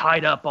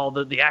 tied up all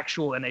the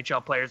actual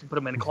NHL players and put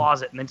them in a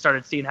closet and then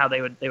started seeing how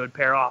they would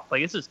pair off.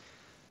 Like,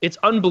 it's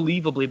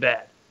unbelievably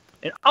bad.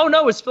 And, oh,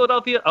 no, it's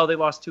Philadelphia. Oh, they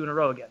lost 2 in a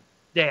row again.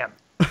 Damn.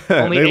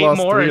 Only They 8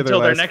 lost more 3 of their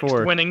until their last next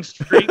 4. winning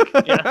streak.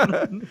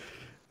 Yeah.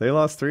 They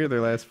lost 3 of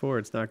their last 4.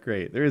 It's not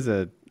great. There is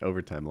a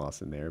overtime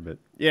loss in there, but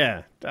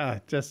yeah,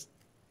 just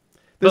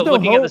there's But no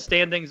looking hope. at the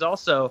standings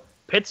also,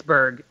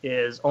 Pittsburgh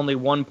is only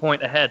 1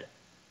 point ahead.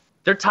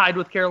 They're tied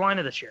with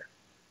Carolina this year.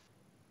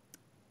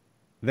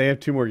 They have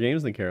 2 more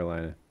games than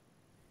Carolina.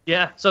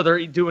 Yeah, so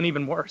they're doing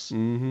even worse.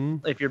 Mm-hmm.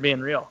 If you're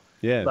being real.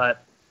 Yeah.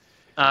 But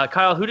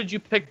Kyle, who did you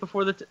pick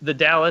before the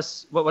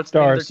Dallas? What's the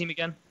name of their Stars. team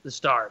again? The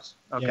Stars.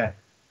 Okay, Yeah.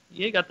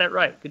 you got that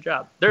right. Good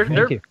job.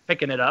 They're you.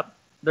 picking it up.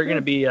 They're going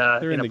to be in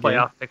in a the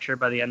playoff picture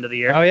by the end of the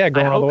year. Oh, yeah,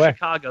 going I all the hope way.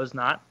 Chicago's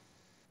not.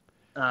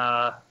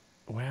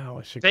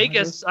 Wow. Chicago?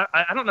 Vegas.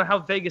 I don't know how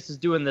Vegas is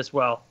doing this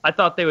well. I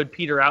thought they would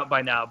peter out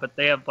by now, but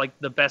they have like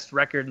the best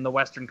record in the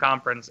Western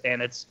Conference,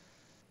 and it's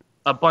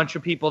a bunch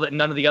of people that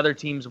none of the other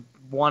teams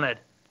wanted.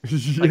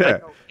 Like, I Yeah.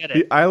 don't get it.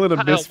 The island of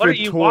Kyle, what are misfit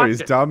you toys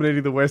watching?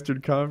 dominating the Western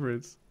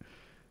Conference.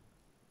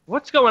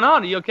 What's going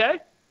on? Are you okay?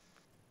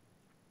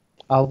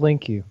 I'll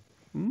link you.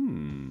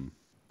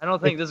 I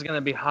don't think this is going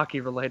to be hockey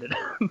related.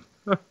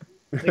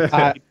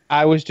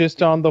 I was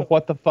just on the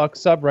What the Fuck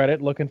subreddit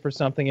looking for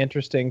something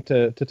interesting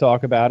to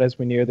talk about as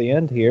we near the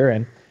end here,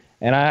 and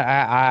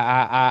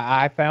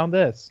I found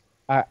this.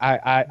 Oh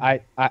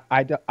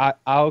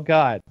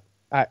God.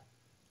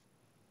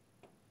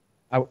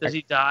 Does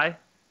he die?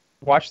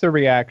 Watch the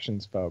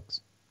reactions,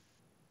 folks.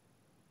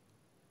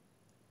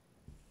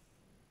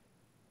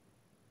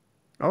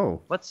 Oh.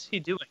 What's he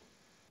doing?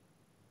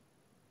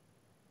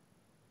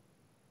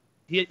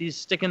 He's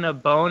sticking a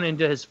bone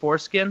into his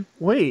foreskin.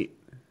 Wait.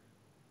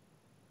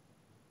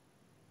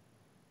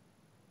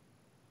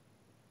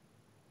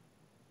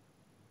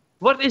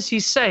 What is he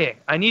saying?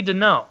 I need to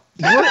know.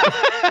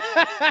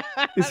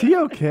 Is he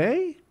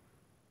okay?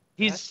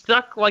 He's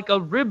stuck like a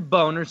rib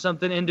bone or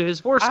something into his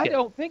foreskin. I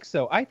don't think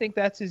so. I think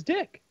that's his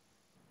dick.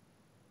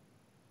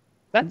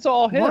 That's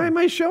all him. Why am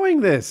I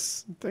showing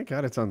this? Thank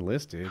God it's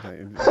unlisted.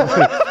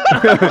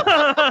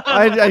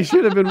 I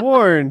should have been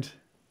warned.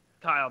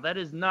 Kyle, that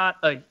is not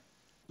a.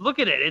 Look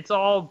at it. It's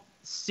all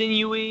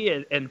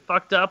sinewy and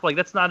fucked up. Like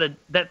that's not a.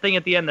 That thing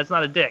at the end. That's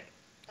not a dick.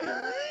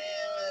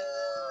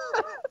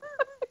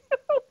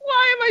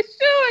 Why am I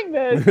showing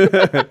this?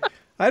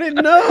 I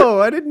didn't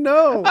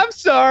know. I'm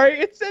sorry.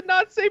 It said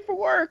not safe for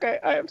work.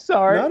 I am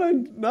sorry. Not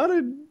on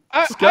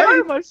Why Skype.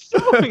 am I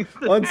showing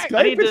this? On I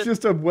Skype, need it's to-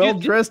 just a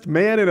well-dressed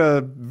man in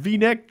a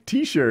V-neck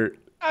T-shirt.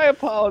 I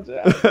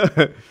apologize.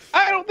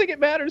 I don't think it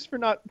matters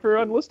for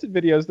unlisted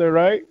videos, though,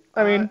 right?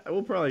 I mean,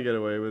 we'll probably get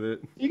away with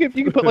it. you can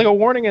put like a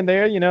warning in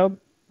there.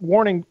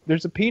 Warning.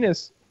 There's a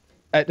penis.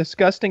 A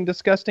disgusting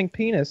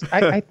penis.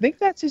 I think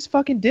that's his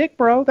fucking dick,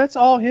 bro. That's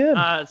all him.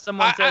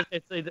 Someone says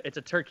it's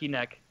a turkey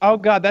neck. Oh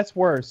God, that's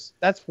worse.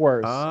 That's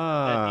worse.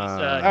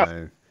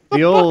 The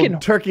The old fucking-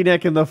 turkey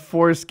neck in the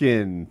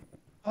foreskin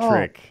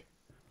trick.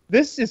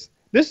 This is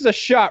a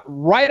shot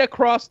right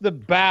across the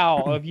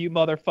bow of you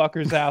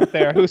motherfuckers out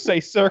there who say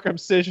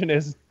circumcision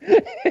is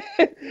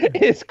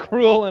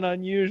cruel and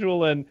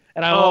unusual and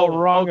I'm all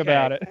wrong okay.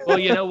 about it. Well,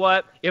 you know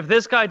what? If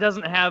this guy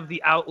doesn't have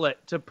the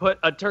outlet to put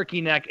a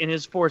turkey neck in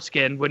his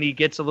foreskin when he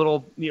gets a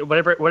little,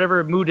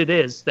 whatever mood it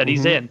is that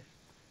he's in,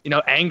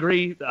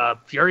 angry,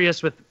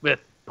 furious with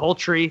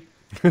poultry,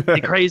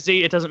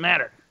 crazy, it doesn't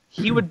matter.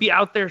 He would be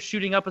out there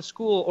shooting up a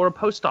school or a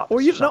post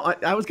office. Or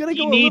I was going to he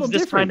go a little needs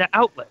this different. kind of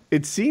outlet.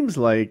 It seems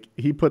like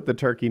he put the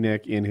turkey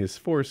neck in his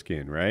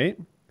foreskin, right?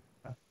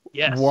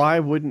 Yes. Why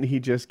wouldn't he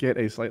just get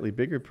a slightly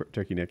bigger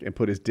turkey neck and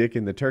put his dick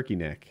in the turkey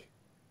neck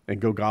and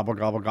go gobble,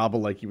 gobble,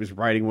 gobble like he was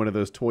riding one of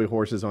those toy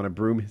horses on a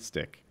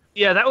broomstick?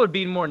 Yeah, that would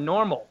be more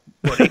normal.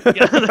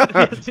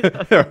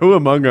 Yeah. Who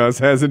among us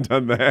hasn't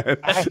done that?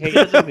 I hate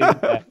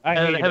that. I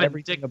And hate have a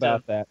everything dick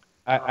about to- that.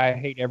 I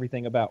hate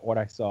everything about what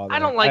I saw there. I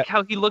don't like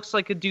how he looks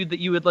like a dude that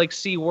you would like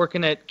see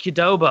working at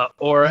Qdoba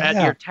or at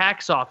Yeah. your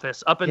tax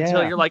office up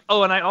until Yeah. you're like,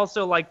 oh, and I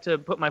also like to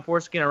put my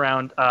foreskin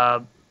around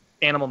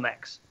animal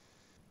necks.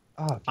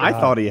 Oh, God. I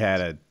thought he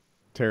had a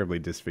terribly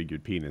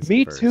disfigured penis.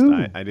 Me at first.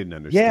 too. I didn't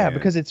understand. Yeah,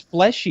 because it's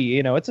fleshy.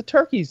 It's a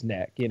turkey's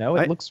neck. It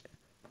looks.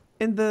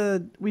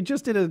 we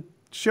just did a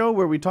show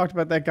where we talked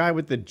about that guy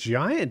with the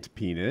giant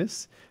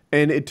penis,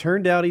 and it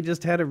turned out he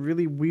just had a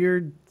really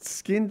weird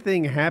skin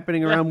thing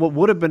happening around what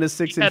would have been a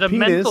 6-inch Had a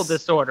penis. mental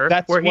disorder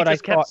That's where he what I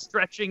just kept thought.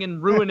 stretching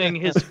and ruining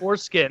his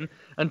foreskin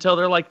until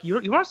they're like, you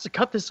want us to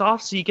cut this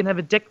off so you can have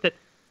a dick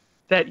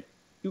that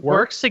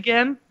works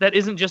again? That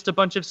isn't just a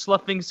bunch of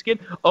sloughing skin?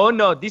 Oh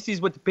no, this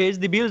is what pays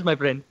the bills, my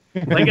friend.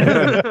 Like,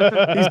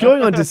 He's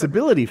going on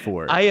disability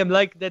for it. I am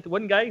like that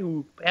one guy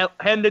who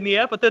hand in the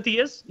air for 30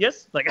 years.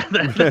 Yes, like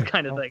that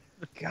kind of thing.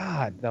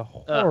 God, the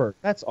horror.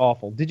 That's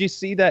awful. Did you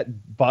see that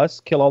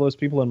bus kill all those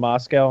people in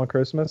Moscow on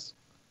Christmas?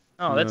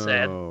 Oh, that's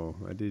sad. No,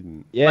 I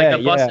didn't. Yeah, Like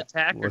a bus yeah.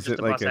 attack or Was just it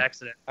a like bus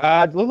accident?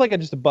 It looked like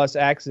just a bus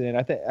accident.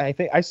 I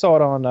think I saw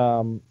it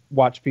on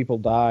Watch People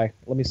Die.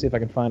 Let me see if I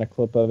can find a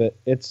clip of it.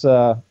 It's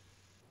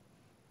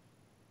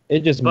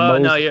it just But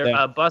mows no, them.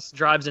 your bus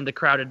drives into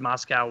crowded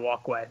Moscow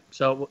walkway,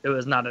 so it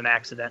was not an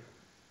accident.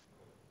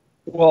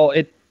 Well,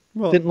 it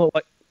Well, didn't look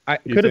like.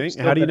 you think?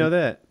 How do you know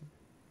that?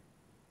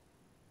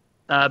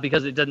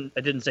 Because it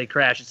didn't say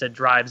crash; it said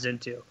drives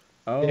into.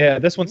 Oh, Yeah,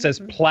 this one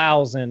says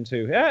plows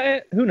into.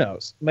 Who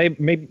knows?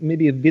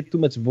 Maybe a bit too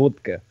much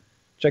vodka.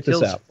 Check this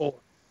Kills out. 4.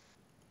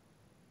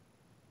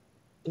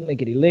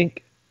 Linkity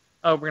link.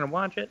 Oh, we're gonna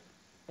watch it.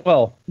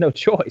 Well, no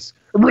choice.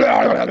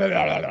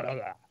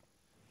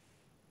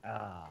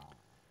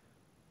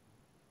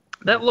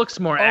 That looks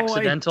more Oh, I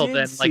accidental did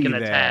than like see an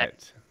attack.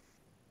 that.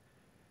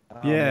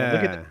 Oh,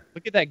 man, Yeah.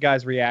 look at that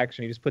guy's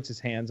reaction. He just puts his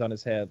hands on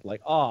his head,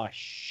 like, "Oh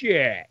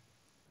shit."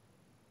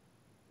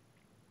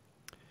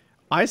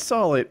 I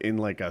saw it in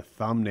like a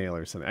thumbnail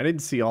or something. I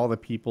didn't see all the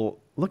people.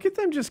 Look at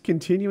them just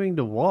continuing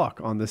to walk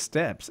on the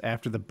steps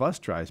after the bus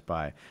drives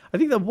by. I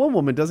think that one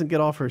woman doesn't get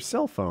off her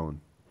cell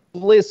phone.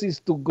 Places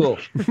to go.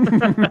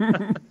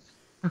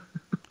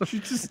 She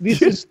just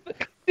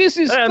This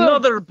is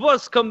Another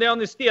bus come down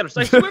the stairs.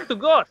 I swear to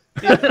God.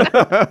 Out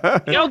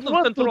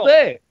of control.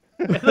 today.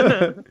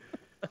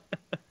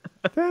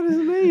 That is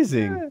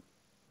amazing.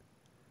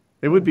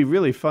 It would be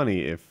really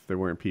funny if there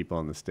weren't people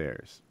on the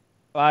stairs.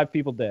 5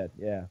 people dead.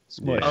 Yeah,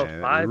 smush. Oh, Yeah,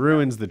 it 5?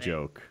 ruins the Man.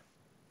 joke.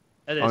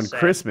 That is On sad.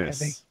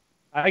 Christmas.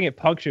 I think it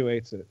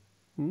punctuates it.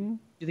 You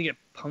think it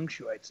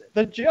punctuates it?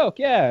 The joke,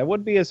 yeah, it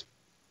would be as,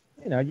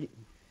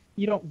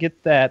 you don't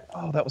get that.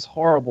 Oh, that was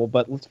horrible.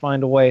 But let's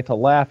find a way to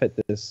laugh at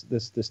this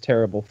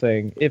terrible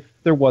thing. If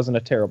there wasn't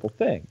a terrible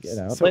thing,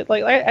 So-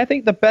 I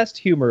think the best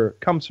humor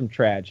comes from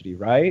tragedy,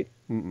 right?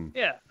 Mm-mm.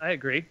 Yeah, I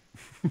agree.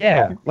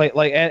 Yeah, what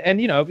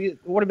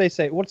do they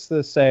say? What's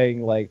the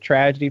saying? Like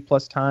tragedy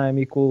plus time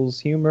equals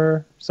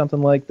humor,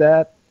 something like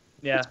that.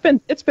 Yeah.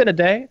 It's been a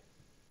day.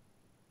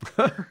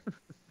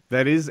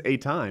 That is a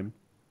time.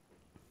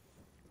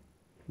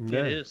 It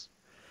is.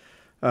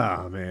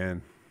 Oh, man.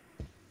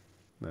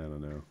 I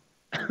don't know.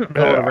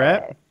 Call it a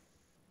wrap?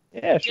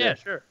 Yeah, sure. Yeah,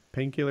 sure.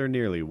 Painkiller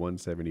nearly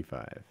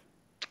 175.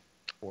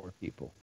 4 people.